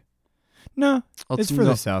you'd Oh. think. No, Well, it's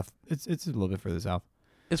further south. It's a little bit further south.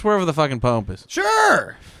 It's wherever the fucking Pope is.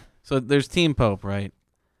 Sure. So there's Team Pope, right?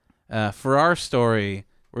 For our story,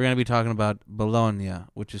 we're going to be talking about Bologna,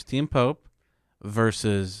 which is Team Pope,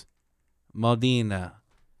 versus Modena,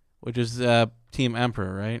 which is Team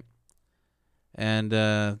Emperor, right? And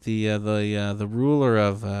the ruler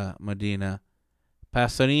of Modena,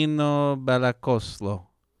 Passerino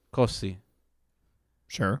Cossi.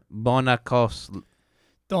 Sure. Bonacossi.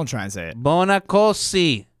 Don't try and say it.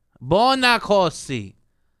 Bonacossi.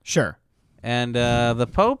 Sure. And the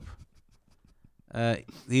Pope,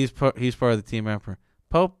 he's part of the Team Emperor.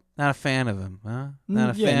 Pope, not a fan of him, huh? Not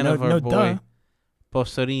a fan of our boy,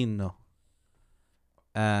 Passerino.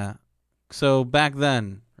 So back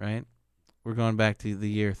then, right? We're going back to the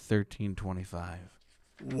year 1325.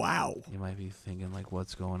 Wow. You might be thinking, like,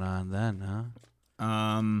 what's going on then,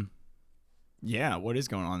 huh? Yeah, what is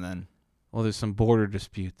going on then? Well, there's some border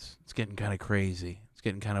disputes. It's getting kind of crazy. It's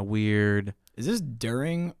getting kind of weird. Is this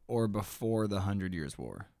during or before the 100 Years'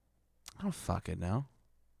 War? I don't fucking know.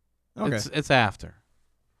 Okay. It's after.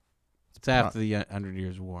 It's after the 100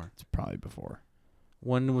 Years' War. It's probably before.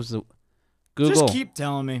 When was the... Google. Just keep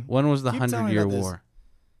telling me. When was the keep telling me 100-Year about this. War?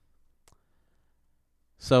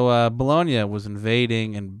 So Bologna was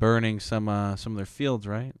invading and burning some of their fields,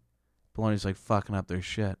 right? Bologna's like fucking up their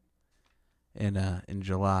shit in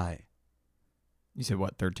July. You said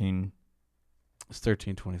what, 13? It's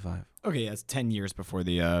 1325. Okay, yeah, it's 10 years before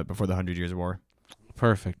the 100 Years' War.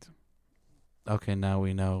 Perfect. Okay, now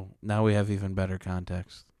we know. Now we have even better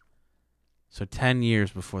context. So 10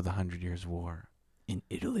 years before the 100 Years' War. In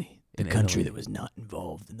Italy. In Italy. that was not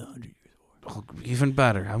involved in the 100 Years' War. Oh, even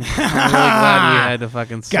better. I'm really glad we had to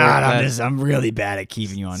fucking sort God, that, I'm really bad at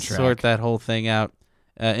keeping you on track. sort that whole thing out.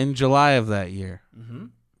 In July of that year, Mm-hmm.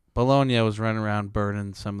 Bologna was running around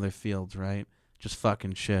burning some of their fields, right? Just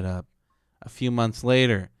fucking shit up. A few months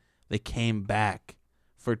later, they came back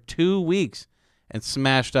for 2 weeks and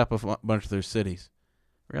smashed up a bunch of their cities.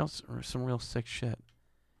 Some real sick shit.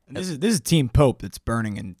 And this is Team Pope that's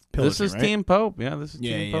burning and pillaging, This is right? Team Pope. Yeah, this is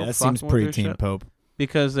Yeah, Team yeah, Pope. that seems fucking with pretty their Team shit. Pope.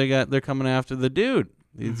 Because they're coming after the dude.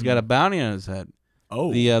 He's got a bounty on his head.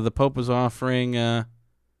 Oh. The Pope was offering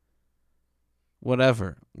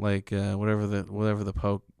whatever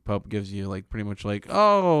the Pope gives you, like pretty much like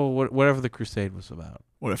whatever the crusade was about.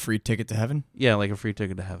 What, a free ticket to heaven? Yeah, like a free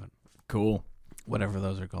ticket to heaven. Cool. Whatever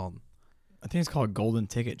those are called. I think it's called a golden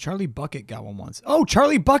ticket. Charlie Bucket got one once. Oh,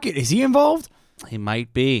 Charlie Bucket. Is he involved? He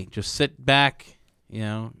might be. Just sit back,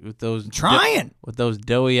 with those Trying. with those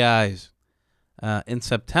doughy eyes. In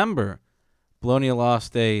September, Bologna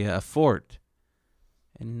lost a fort,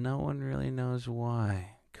 and no one really knows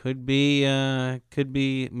why. Could be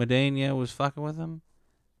Modena was fucking with him.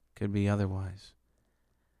 Could be otherwise.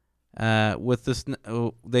 With this,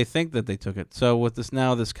 they think that they took it. So with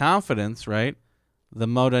this confidence, right? The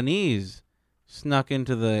Modenese snuck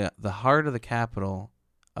into the heart of the capital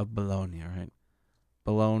of Bologna, right?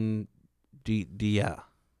 Bologna.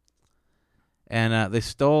 and they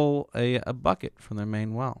stole a bucket from their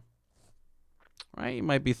main well. Right? You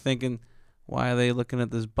might be thinking, why are they looking at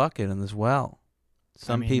this bucket and this well?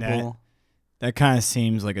 Some people. That kind of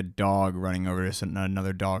seems like a dog running over to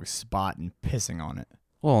another dog's spot and pissing on it.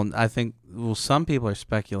 Well, I think some people are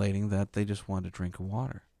speculating that they just wanted to drink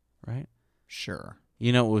water, right? Sure.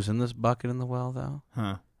 You know what was in this bucket in the well, though?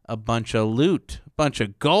 Huh. A bunch of loot, a bunch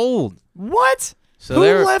of gold. What? So Who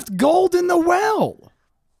they're left gold in the well?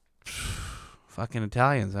 fucking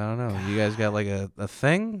Italians. I don't know. You guys got like a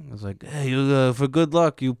thing? It's like, hey, you, for good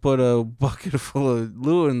luck, you put a bucket full of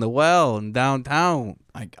loot in the well in downtown.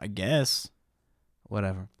 I guess.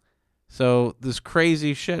 Whatever. So this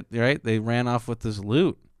crazy shit, right? They ran off with this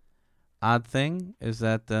loot. Odd thing is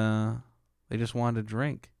that they just wanted to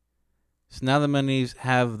drink. So now the Milanese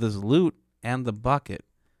have this loot and the bucket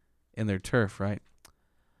in their turf, right?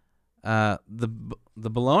 The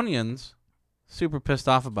Bolognians super pissed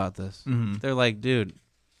off about this. Mm-hmm. They're like, dude,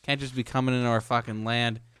 can't just be coming into our fucking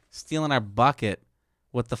land, stealing our bucket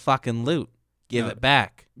with the fucking loot. Give it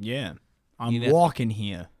back. Yeah. I'm walking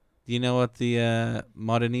here. Do you know what the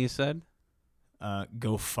Modenese said?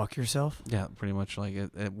 Go fuck yourself. Yeah, pretty much like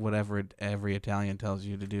whatever every Italian tells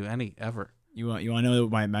you to do. Ever. You want to know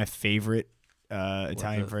my favorite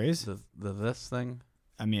Italian phrase? The this thing.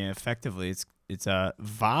 I mean, effectively, it's va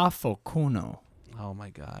focuno. Oh my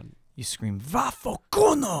God. You scream va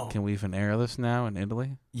focuno. Can we even air this now in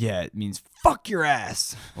Italy? Yeah, it means fuck your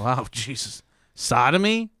ass. Wow, Jesus.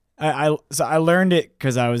 Sodomy? So I learned it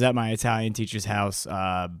because I was at my Italian teacher's house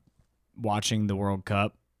watching the World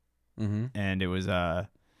Cup, and it was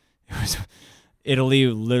Italy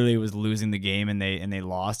literally was losing the game, and they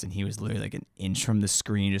lost, and he was literally like an inch from the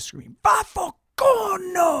screen, just screaming "Va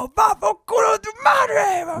focuno, di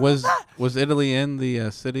madre." Was Italy in the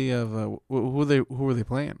city of who were they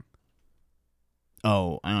playing?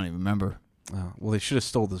 Oh, I don't even remember. Oh, well, they should have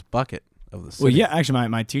stole this bucket of the city. Well, yeah, actually,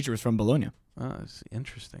 my teacher was from Bologna. Oh, it's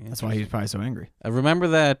interesting. That's why he was probably so angry. Remember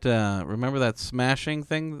that smashing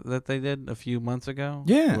thing that they did a few months ago?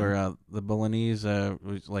 Yeah. Where the Bolognese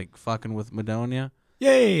was like fucking with Madonia.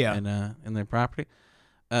 Yeah. And in their property.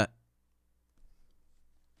 What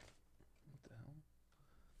the hell?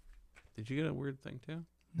 Did you get a weird thing too?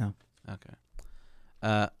 No. Okay.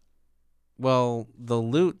 Well, the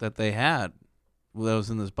loot that they had that was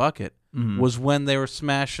in this bucket was when they were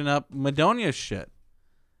smashing up Madonia's shit.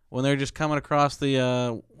 When they're just coming across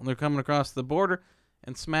the border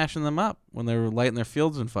and smashing them up when they were lighting their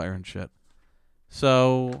fields on fire and shit.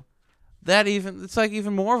 So it's like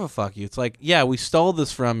even more of a fuck you. It's like, yeah, we stole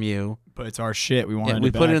this from you, but it's our shit. We want it we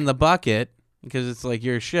back. put it in the bucket because it's like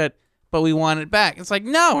your shit, but we want it back. It's like,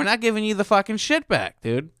 no, we're not giving you the fucking shit back,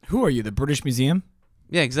 dude. Who are you, the British Museum?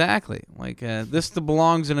 Yeah, exactly. Like this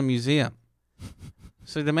belongs in a museum.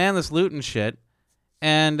 So demand this loot and shit,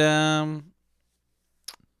 and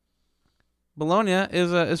Bologna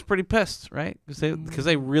is pretty pissed, right? Because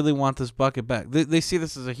they really want this bucket back. They see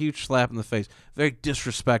this as a huge slap in the face, very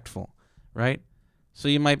disrespectful, right? So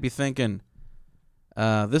you might be thinking,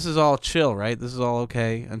 this is all chill, right? This is all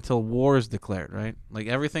okay until war is declared, right? Like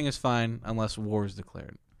everything is fine unless war is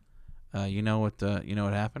declared. You know what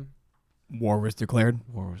happened? War was declared.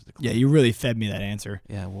 War was declared. Yeah, you really fed me that answer.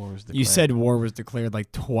 Yeah, war was declared. You said war was declared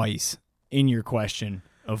like twice in your question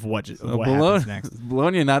of what happens next.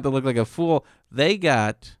 Bologna, not to look like a fool, they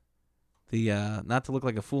got not to look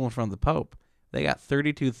like a fool in front of the Pope. They got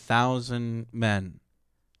 32,000 men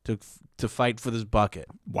to fight for this bucket.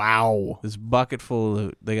 Wow, this bucket full of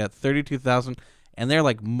loot. They got 32,000, and they're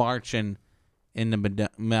like marching into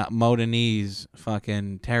Modenese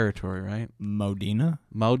fucking territory, right? Modena.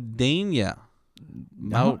 Modenese,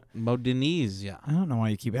 yeah. I don't know why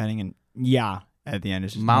you keep adding an at the end.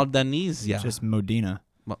 It's just Modenese, yeah. Just Modena.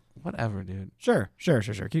 Whatever, dude. Sure.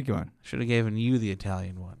 Keep going. Should have given you the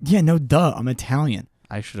Italian one. Yeah, no duh. I'm Italian.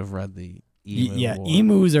 I should have read the emu. Yeah,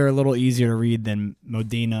 emus are a little easier to read than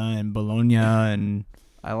Modena and Bologna and.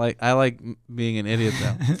 I like being an idiot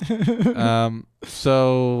though.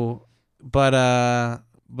 But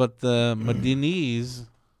the Modenese.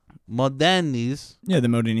 Yeah, the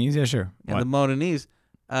Modenese. Yeah, sure. And the Modenese.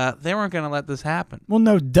 They weren't going to let this happen. Well,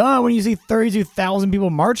 no, duh. When you see 32,000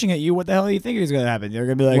 people marching at you, what the hell do you think is going to happen? They're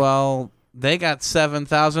going to be like... Well, they got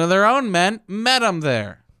 7,000 of their own men, met them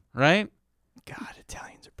there, right? God,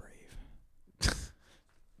 Italians are brave.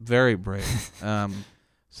 Very brave.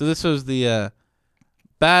 So this was the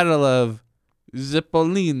Battle of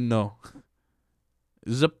Zippolino.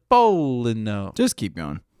 Just keep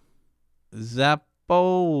going. Zappolino.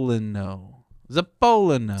 It's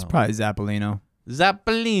probably Zappolino.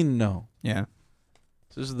 Zappolino. Yeah.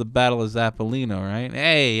 So this is the Battle of Zappolino, right?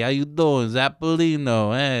 Hey, how you doing,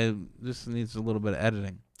 Zappolino? Hey, this needs a little bit of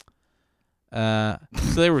editing. So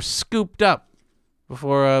they were scooped up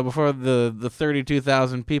before the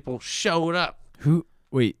 32,000 people showed up. Who?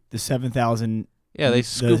 Wait, the 7,000. Yeah, they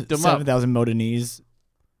scooped them up. 7,000 Modenese.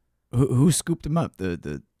 Who scooped them up?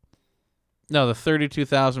 No, the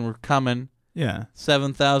 32,000 were coming. Yeah.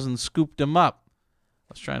 7,000 scooped them up.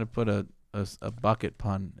 I was trying to put a bucket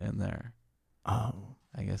pun in there. Oh,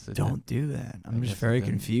 I guess it don't do that. I'm just guess it very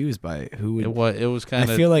didn't. confused by who would. It was kind of.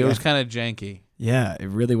 I feel like it was kind of janky. Yeah, it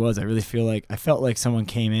really was. I really feel like I felt like someone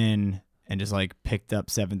came in and just like picked up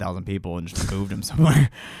 7,000 people and just moved them somewhere.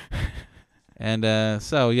 And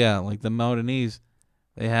so yeah, like the Modenese,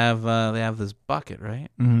 they have this bucket, right?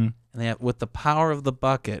 Mm-hmm. And they have, with the power of the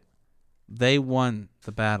bucket, they won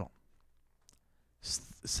the battle.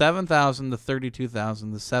 7,000 to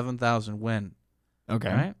 32,000. The 7,000 win.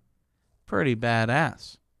 Okay. Right? Pretty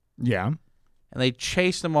badass. Yeah. And they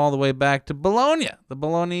chased them all the way back to Bologna, the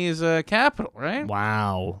Bolognese capital, right?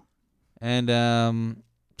 Wow. And in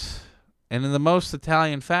the most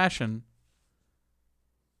Italian fashion,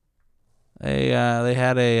 they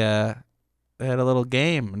had a little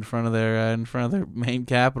game in front of their main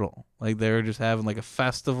capital. Like they were just having like a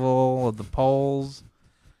festival of the Poles.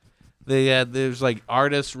 There's like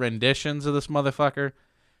artist renditions of this motherfucker.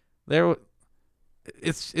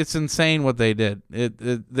 It's insane what they did.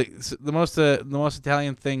 The most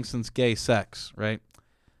Italian thing since gay sex, right?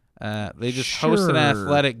 They just hosted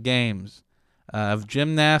athletic games of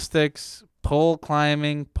gymnastics, pole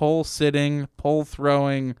climbing, pole sitting, pole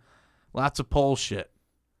throwing, lots of pole shit.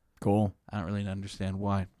 Cool. I don't really understand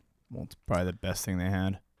why. Well, it's probably the best thing they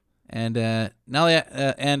had. And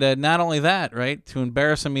not only that, right? To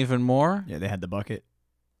embarrass them even more, Yeah, they had the bucket.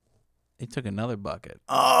 they took another bucket.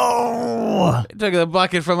 Oh. They took the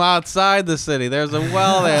bucket from outside the city. There's a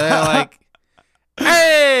well there. They're like,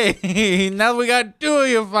 hey, now we got two of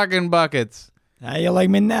your fucking buckets. How you like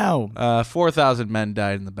me now? 4,000 men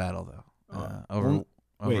died in the battle, though. Over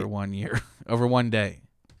wait. 1 year, over 1 day.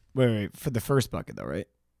 Wait, for the first bucket though, right?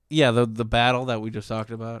 Yeah, the battle that we just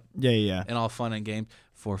talked about, Yeah. and all fun and games.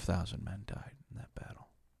 4,000 men died in that battle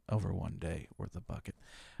over 1 day worth of bucket.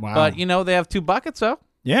 Wow. But they have 2 buckets though,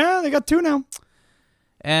 Yeah, they got 2 now.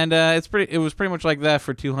 and it was pretty much like that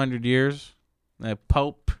for 200 years. The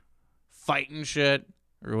Pope fighting shit,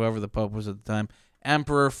 or whoever the Pope was at the time,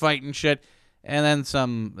 Emperor fighting shit, and then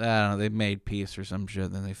some. I don't know. They made peace or some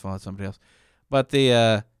shit. Then they fought somebody else. But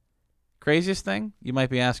the craziest thing, you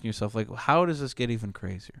might be asking yourself, like, how does this get even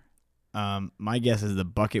crazier? My guess is the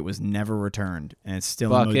bucket was never returned, and it's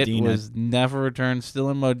still Bucket in Modena. was never returned,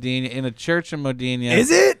 still in Modena, in a church in Modena.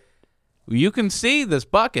 Is it? You can see this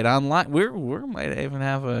bucket online. We might even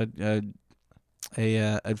have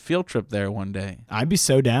a field trip there one day, I'd be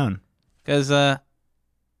so down. because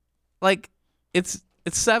it's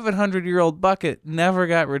 700-year-old bucket, never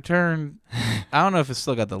got returned. I don't know if it's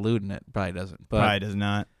still got the loot in it. Probably doesn't. But Probably does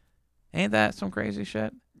not. ain't that some crazy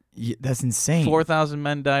shit? Yeah, that's insane. 4,000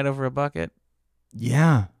 men died over a bucket.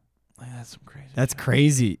 Yeah, Like, that's some crazy. that's shit.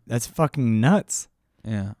 crazy. That's fucking nuts.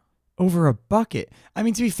 Yeah. Over a bucket. I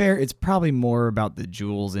mean, to be fair, it's probably more about the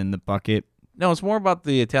jewels in the bucket. No, it's more about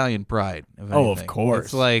the Italian pride. If Oh, of anything. course.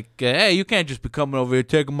 It's like, hey, you can't just be coming over here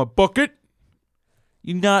taking my bucket.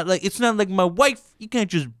 It's not like my wife. You can't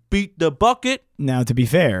just beat the bucket. Now, to be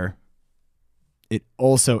fair, it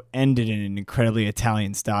also ended in an incredibly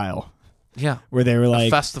Italian style, Yeah. where they were A like,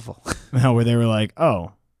 festival.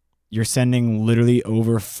 oh, you're sending literally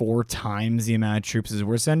over 4 times the amount of troops as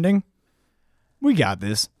we're sending. We got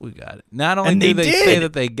this, We got it. Not only And did they they did. say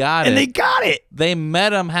that they got and it, they got it, they met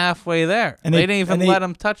them halfway there. And they they- didn't even and they- let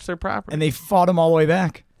them touch their property. and they fought them all the way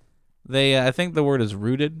back. They, I think the word is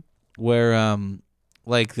rooted, where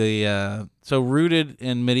so rooted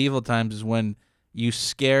in medieval times is when you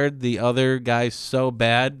scared the other guys so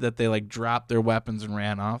bad that they like dropped their weapons and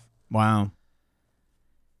ran off. Wow.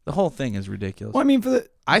 The whole thing is ridiculous. Well, I mean,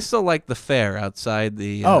 I still like the fair outside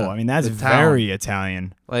the. I mean, that's the town. very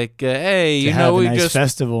Italian. Like, hey, To have we a nice just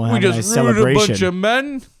festival and we have a just nice rooted a bunch celebration. of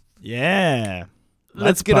men. Yeah.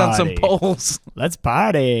 Let's get on some party. poles. Let's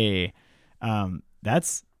party.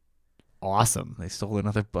 That's awesome. They stole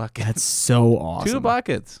another bucket. That's so awesome. 2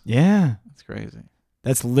 buckets. Yeah. That's crazy.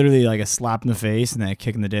 That's literally like a slap in the face and then a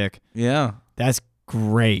kick in the dick. Yeah. That's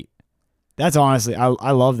great. That's honestly,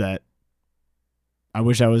 I love that. I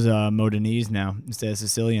wish I was Modenese now instead of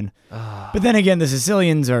Sicilian. But then again, the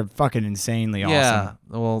Sicilians are fucking insanely awesome. Yeah.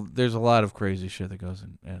 Well, there's a lot of crazy shit that goes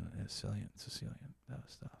in Sicilian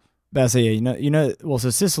stuff. But I say, well, so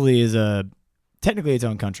Sicily is technically its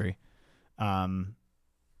own country.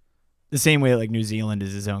 the same way like New Zealand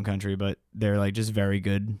is its own country, but they're like just very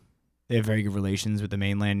good. They have very good relations with the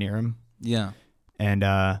mainland near them. Yeah. And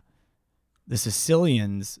the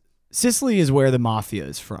Sicilians, Sicily is where the mafia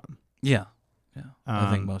is from. Yeah. Yeah. I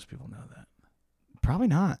think Um, most people know that. Probably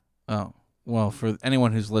not. Oh. Well, for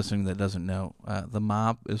anyone who's listening that doesn't know, the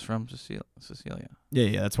mob is from Sicilia.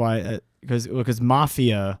 Yeah, that's why because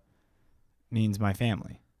mafia means my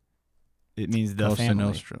family. It means the Cosa family.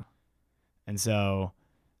 Nostra. And so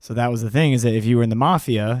that was the thing, is that if you were in the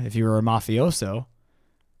mafia, if you were a mafioso,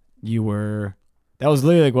 that was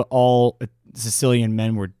literally like what all Sicilian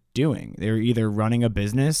men were doing. They were either running a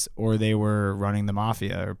business or they were running the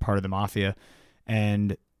mafia or part of the mafia.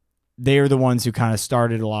 And they were the ones who kind of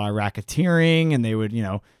started a lot of racketeering, and they would,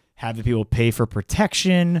 have the people pay for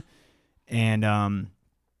protection. And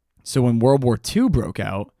so when World War II broke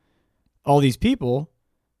out, all these people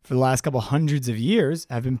for the last couple hundreds of years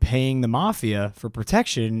have been paying the mafia for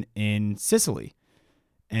protection in Sicily.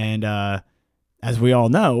 And as we all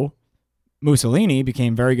know, Mussolini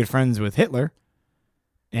became very good friends with Hitler.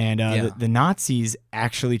 And the Nazis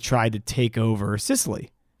actually tried to take over Sicily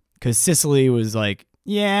because Sicily was like,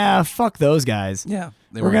 yeah, fuck those guys. Yeah.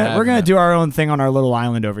 We're gonna do our own thing on our little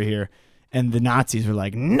island over here. And the Nazis were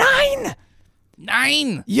like, Nine!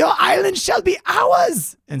 Your island shall be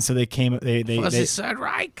ours. And so they came. They Third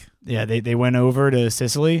Reich. yeah, they went over to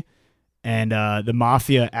Sicily, and the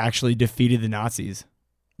mafia actually defeated the Nazis.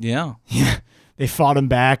 Yeah. Yeah, they fought them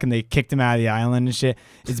back and they kicked them out of the island and shit.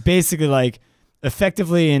 It's basically like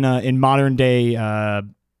effectively in a modern day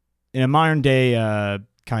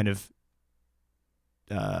kind of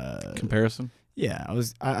Comparison. Yeah,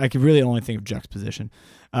 I could really only think of juxtaposition.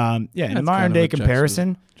 In a That's modern kind of day a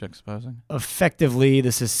comparison, Juxtaposing. effectively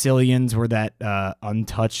the Sicilians were that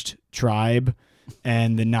untouched tribe,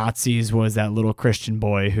 and the Nazis was that little Christian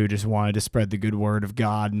boy who just wanted to spread the good word of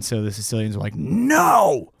God, and so the Sicilians were like,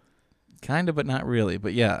 no! Kind of, but not really.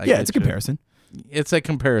 But yeah. I Yeah, get it's a you. comparison. It's a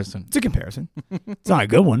comparison. It's a comparison. It's not a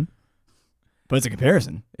good one, but it's a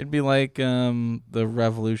comparison. It'd be like the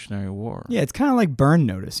Revolutionary War. Yeah, it's kind of like Burn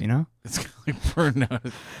Notice, you know? It's kind of like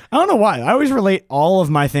Burnout. I don't know why. I always relate all of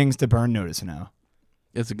my things to Burn Notice now.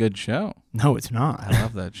 It's a good show. No, it's not. I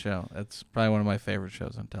love that show. That's probably one of my favorite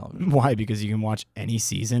shows on television. Why? Because you can watch any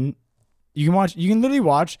season. You can literally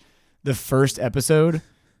watch the first episode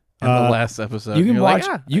And the last episode. You can you're watch.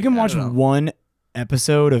 Like, You can I watch don't know. one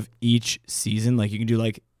episode of each season. Like you can do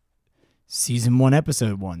like season 1,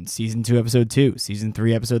 episode 1, season 2, episode 2, season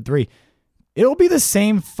 3, episode 3. It'll be the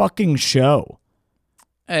same fucking show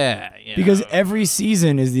because every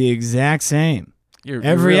season is the exact same.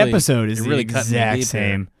 Every episode is the exact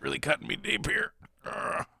same. Really cutting me deep here.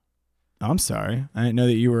 I'm sorry. I didn't know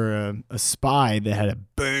that you were a spy that had a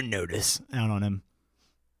burn notice out on him.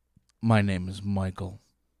 My name is Michael.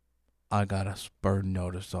 I got a burn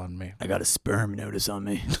notice on me. I got a sperm notice on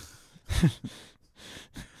me.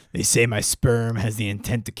 They say my sperm has the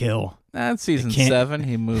intent to kill. That's season 7.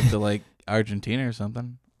 He moved to like Argentina or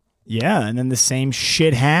something. Yeah, and then the same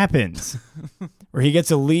shit happens. Where he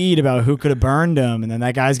gets a lead about who could have burned him, and then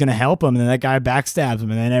that guy's going to help him, and then that guy backstabs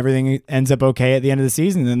him, and then everything ends up okay at the end of the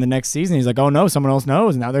season. And then the next season, he's like, oh no, someone else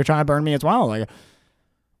knows, and now they're trying to burn me as well. Like,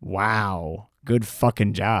 wow, good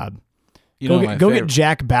fucking job. Go get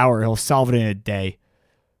Jack Bauer. He'll solve it in a day.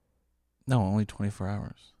 No, only 24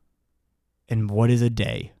 hours. And what is a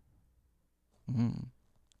day? Mm.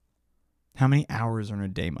 How many hours are in a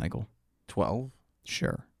day, Michael? 12?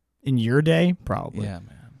 Sure. In your day? Probably. Yeah,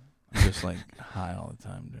 man. I'm just like high all the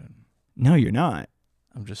time, dude. No, you're not.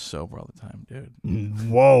 I'm just sober all the time, dude.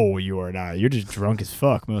 Whoa, you are not. You're just drunk as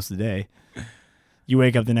fuck most of the day. You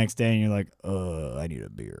wake up the next day and you're like, I need a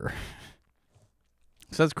beer.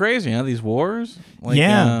 So that's crazy, huh? These wars? Like,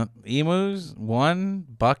 Yeah. Emus won,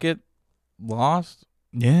 Bucket lost.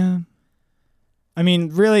 Yeah. I mean,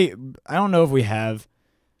 really, I don't know if we have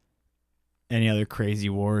any other crazy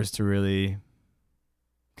wars to really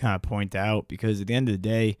kind of point out, because at the end of the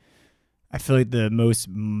day, I feel like the most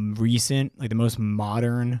recent, like the most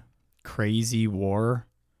modern crazy war.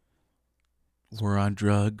 We're on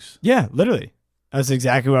drugs. Yeah, literally. That's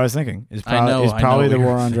exactly what I was thinking. Is I know probably what the you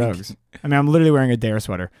war were on thinking. drugs. I mean, I'm literally wearing a Dare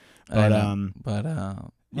sweater. I But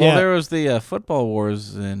know. Well, yeah. there was the football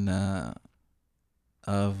wars in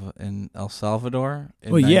El Salvador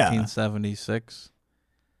in Well, yeah. 1976.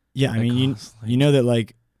 Yeah, I mean, you know that,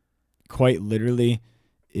 like, quite literally,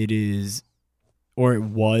 it is, or it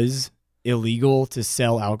was illegal to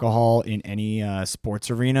sell alcohol in any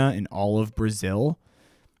sports arena in all of Brazil.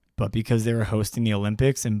 But because they were hosting the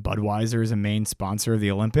Olympics and Budweiser is a main sponsor of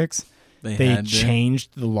the Olympics, they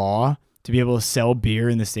changed the law to be able to sell beer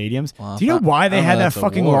in the stadiums. Well, Do you know why they had that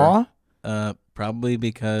fucking law? Probably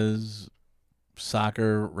because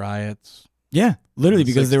soccer riots. Yeah, literally In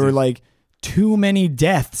the because there were 60s. like too many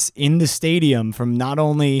deaths in the stadium from not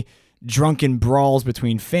only drunken brawls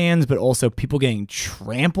between fans, but also people getting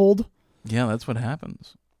trampled. Yeah, that's what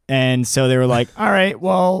happens. And so they were like, all right,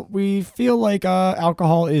 well, we feel like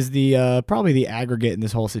alcohol is the probably the aggregate in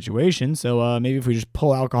this whole situation. So maybe if we just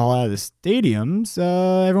pull alcohol out of the stadiums,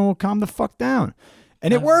 everyone will calm the fuck down.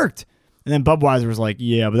 And it worked. And then Budweiser was like,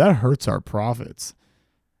 yeah, but that hurts our profits.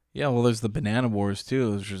 Yeah, well, there's the Banana Wars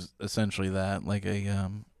too, which is essentially that, like a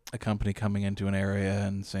company coming into an area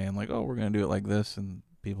and saying like, oh, we're gonna do it like this, and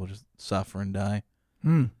people just suffer and die.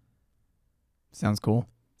 Sounds cool.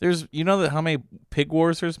 There's, you know that how many pig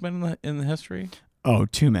wars there's been in the history? Oh,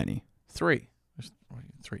 too many. 3. There's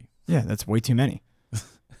 3. Yeah, that's way too many.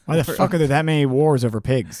 Why the fuck are there that many wars over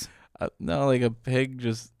pigs? No, like a pig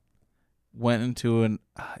just went into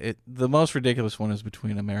the most ridiculous one is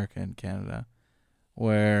between America and Canada,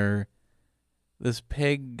 where this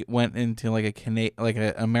pig went into like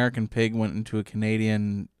a American pig went into a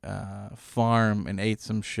Canadian farm and ate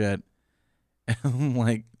some shit, and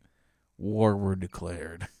like war were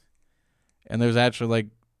declared, and there's actually like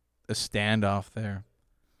a standoff there.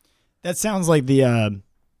 That sounds like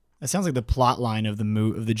the plot line of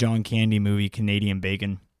the John Candy movie Canadian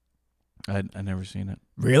Bacon. I'd never seen it.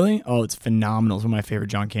 Really? Oh, it's phenomenal. It's one of my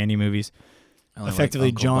favorite John Candy movies. I only like Effectively,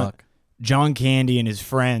 Uncle Buck. John Candy and his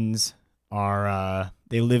friends are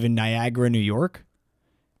they live in Niagara, New York,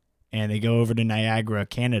 and they go over to Niagara,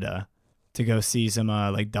 Canada, to go see some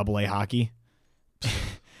like AA hockey.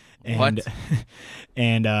 And, What?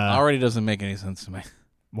 And Already doesn't make any sense to me.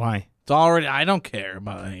 why? It's already, I don't care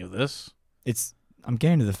about any of this. I'm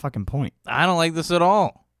getting to the fucking point. I don't like this at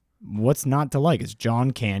all. What's not to like? It's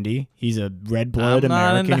John Candy. He's a red-blooded I'm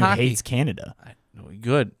not American into who hockey. hates Canada.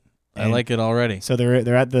 Good. I And- like it already. So they're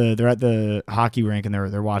at the hockey rink and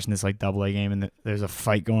they're watching this like AA game, and there's a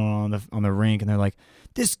fight going on the rink, and they're like,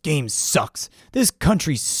 this game sucks. This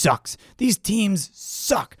country sucks. These teams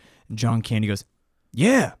suck. And John Candy goes,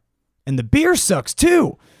 yeah, and the beer sucks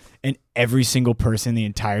too. And every single person in the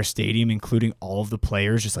entire stadium, including all of the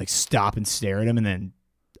players, just like stop and stare at him and then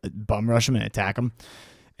bum rush him and attack him.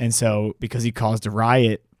 And so because he caused a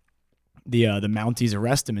riot, the Mounties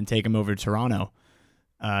arrest him and take him over to Toronto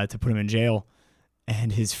to put him in jail.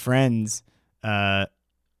 And his friends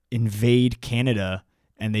invade Canada,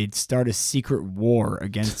 and they'd start a secret war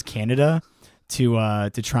against Canada to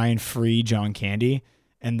try and free John Candy.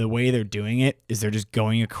 And the way they're doing it is they're just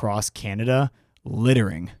going across Canada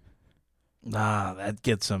littering. That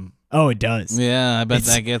gets him. Oh, it does. Yeah, I bet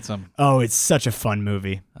It's- that gets him. Oh, it's such a fun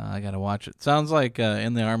movie. I gotta watch it. Sounds like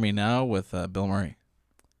In the Army Now with Bill Murray.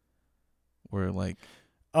 We're like,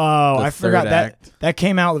 Oh, The I forgot third that act. that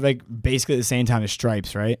came out like basically at the same time as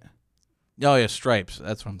Stripes, right? oh yeah, Stripes.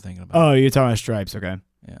 That's what I'm thinking about. Oh, you're talking about Stripes, okay.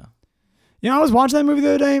 Yeah. You know, I was watching that movie the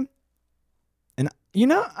other day, and you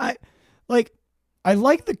know, I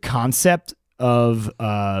like the concept of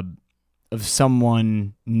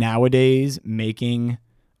someone nowadays making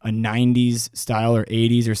a 90s style or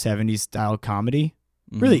 80s or 70s style comedy,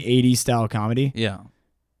 Mhm. really 80s style comedy, Yeah.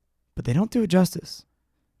 but they don't do it justice.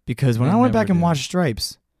 Because when They I went never back and do. watched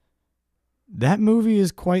Stripes, that movie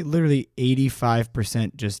is quite literally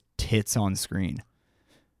 85% just tits on screen.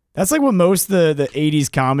 That's like what most of the 80s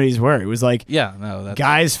comedies were. It was like Yeah. No. That's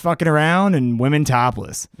guys fucking around and women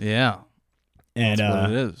topless. Yeah. And That's what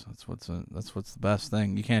it is. That's what's the best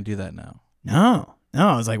thing. You can't do that now. no,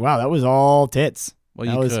 I was like, wow, that was all tits. Well,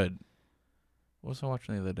 That you was- could. What was I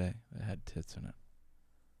watching the other day? That had tits in it.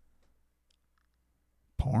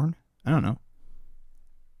 Porn? I don't know.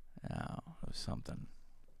 Oh, it was something.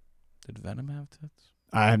 Did Venom have tits?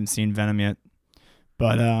 I haven't seen Venom yet.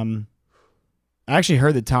 But I actually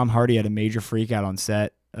heard that Tom Hardy had a major freak out on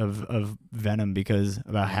set of Venom because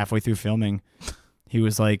about halfway through filming, he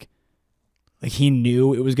was like he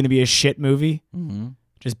knew it was going to be a shit movie Mm-hmm.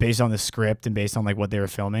 just based on the script and based on like what they were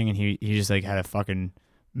filming, and he just like had a fucking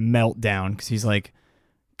meltdown because he's like,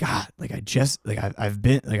 God, like I've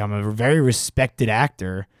been like I'm a very respected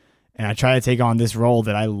actor, and I try to take on this role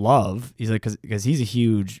that I love. He's like because he's a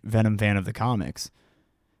huge Venom fan of the comics,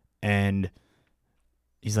 and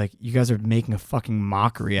he's like, you guys are making a fucking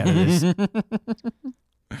mockery out of this.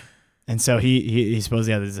 And so he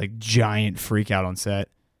supposedly had this like giant freak out on set.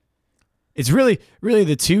 It's really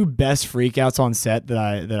the two best freakouts on set that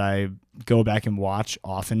I go back and watch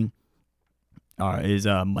often is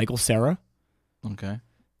Michael Cera. Okay.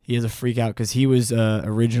 He has a freak out because he was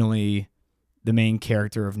originally the main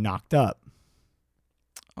character of Knocked Up,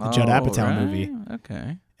 the Judd Apatow movie,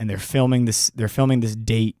 Okay. and they're filming this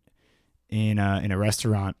date in a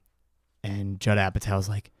restaurant, And Judd Apatow's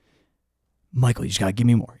like, Michael, you just gotta give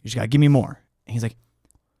me more. You just gotta give me more. And he's like,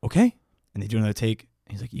 okay. And they do another take.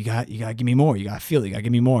 And he's like, you gotta give me more. You gotta feel it. You gotta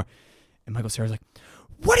give me more. And Michael Cera's like,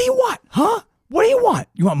 what do you want? Huh? What do you want?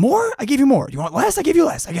 You want more? I give you more. You want less? I give you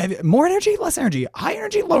less. I give you more energy, less energy, high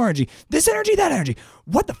energy, lower energy, this energy, that energy.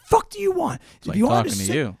 What the fuck do you want? It's like you talking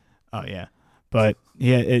to you. Oh, yeah. But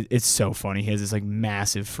yeah, it's so funny. He has this like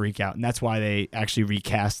massive freak out. And that's why they actually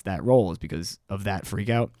recast that role, is because of that freak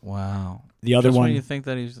out. Wow. The other Just one. when you think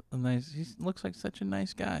that he's a nice, he looks like such a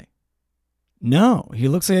nice guy. No, he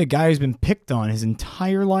looks like a guy who's been picked on his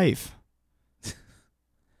entire life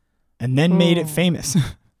and then made it famous.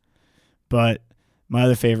 But my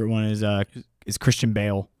other favorite one is Christian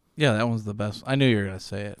Bale. Yeah, that one's the best. I knew you were gonna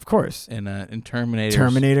say it. Of course. In Terminator.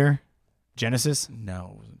 Terminator, Genesis.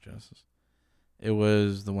 No, it wasn't Genesis. It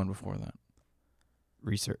was the one before that.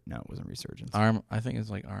 No, it wasn't Resurgence. I think it's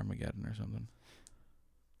like Armageddon or something.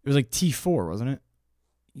 It was like T4, wasn't it?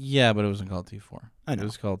 Yeah, but it wasn't called T4. I know. It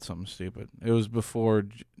was called something stupid. It was before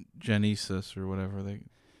Genesis or whatever they.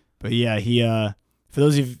 But yeah, he. For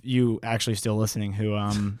those of you actually still listening who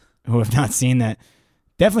have not seen that,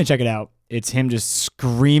 definitely check it out. It's him just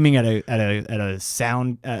screaming at a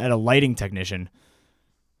sound at a lighting technician.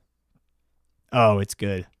 Oh, it's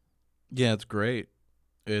good. Yeah, it's great.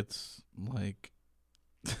 It's like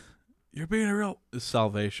you're being a real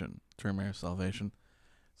Salvation. Terminator Salvation.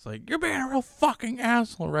 It's like, you're being a real fucking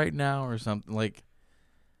asshole right now or something. Like,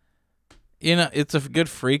 you know, it's a good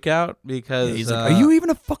freak out because... Yeah, he's like, are you even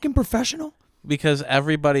a fucking professional? Because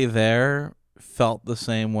everybody there felt the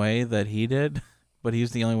same way that he did, but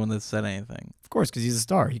he's the only one that said anything. Of course, because he's a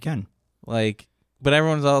star. He can. Like, but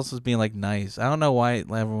everyone else was being, like, nice. I don't know why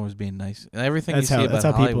everyone was being nice. Everything That's you see how, about that's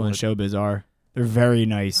how people in Hollywood, showbiz are. They're very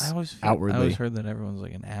nice I outwardly. always heard that everyone's,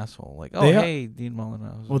 like, an asshole. Like, oh, They are. hey, Dean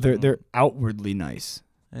Molyneux. Well, they're outwardly nice.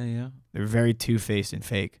 Yeah. They're very two-faced and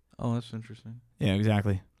fake. Oh, that's interesting. Yeah,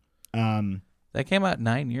 exactly. That came out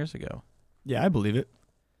 9 years ago. Yeah, I believe it.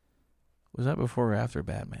 Was that before or after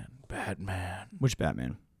Batman? Batman. Which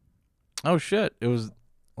Batman? Oh, shit. It was,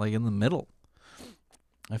 like, in the middle.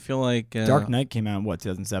 I feel like... Dark Knight came out in, what,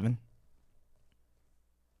 2007?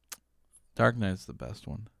 Dark Knight's the best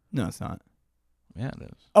one. No, it's not. Yeah, it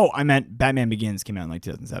is. Oh, I meant Batman Begins came out in, like,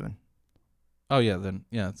 2007. Oh, yeah, then,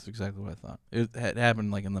 yeah, that's exactly what I thought. It had happened,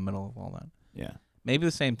 like, in the middle of all that. Yeah. Maybe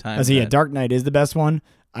the same time. So, yeah, Dark Knight is the best one.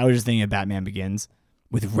 I was just thinking of Batman Begins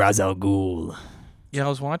with Ra's al Ghul. Yeah, I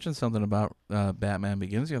was watching something about Batman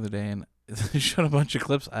Begins the other day, and they showed a bunch of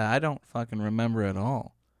clips. I don't fucking remember at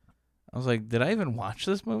all. I was like, did I even watch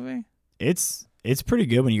this movie? It's pretty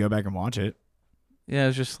good when you go back and watch it. Yeah,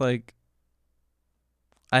 it's just like...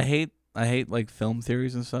 I hate like film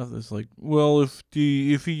theories and stuff. It's like, well, if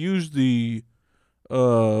he used the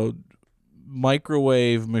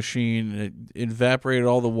microwave machine, it evaporated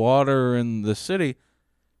all the water in the city,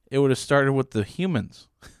 it would have started with the humans.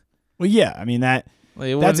 Well, yeah, I mean that's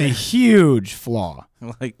a wouldn't- huge flaw.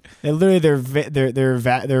 like They're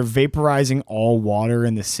vaporizing all water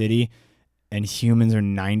in the city, and humans are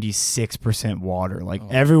 96% water. Like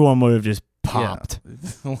everyone would have just popped.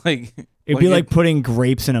 Yeah. like It'd be like putting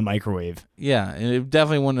grapes in a microwave. yeah, and it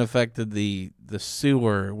definitely wouldn't have affected the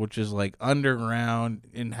sewer, which is like underground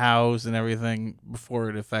in house and everything before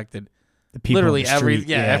it affected The people on literally the street,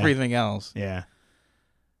 everything else. Yeah.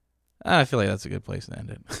 I feel like that's a good place to end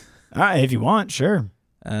it. All right, if you want, sure.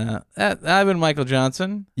 I've been Michael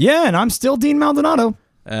Johnson. Yeah, and I'm still Dean Maldonado.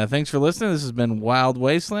 Thanks for listening. This has been Wild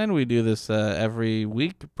Wasteland. We do this every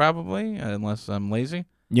week, probably, unless I'm lazy.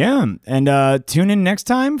 Yeah, and tune in next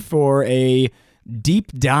time for a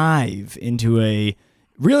deep dive into a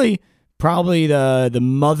really probably the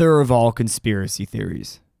mother of all conspiracy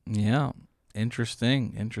theories. Yeah,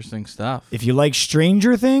 interesting stuff. If you like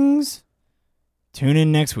Stranger Things, tune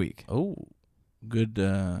in next week. Oh, good.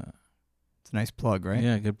 It's a nice plug, right?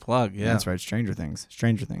 Yeah, good plug. Yeah, That's right. Stranger Things.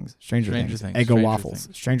 Stranger Things. Stranger Things. Things. Eggo Stranger Waffles.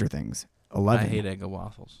 Things. Stranger Things. I 11. hate Eggo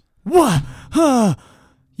waffles. What? Huh?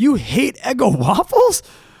 You hate Eggo Waffles?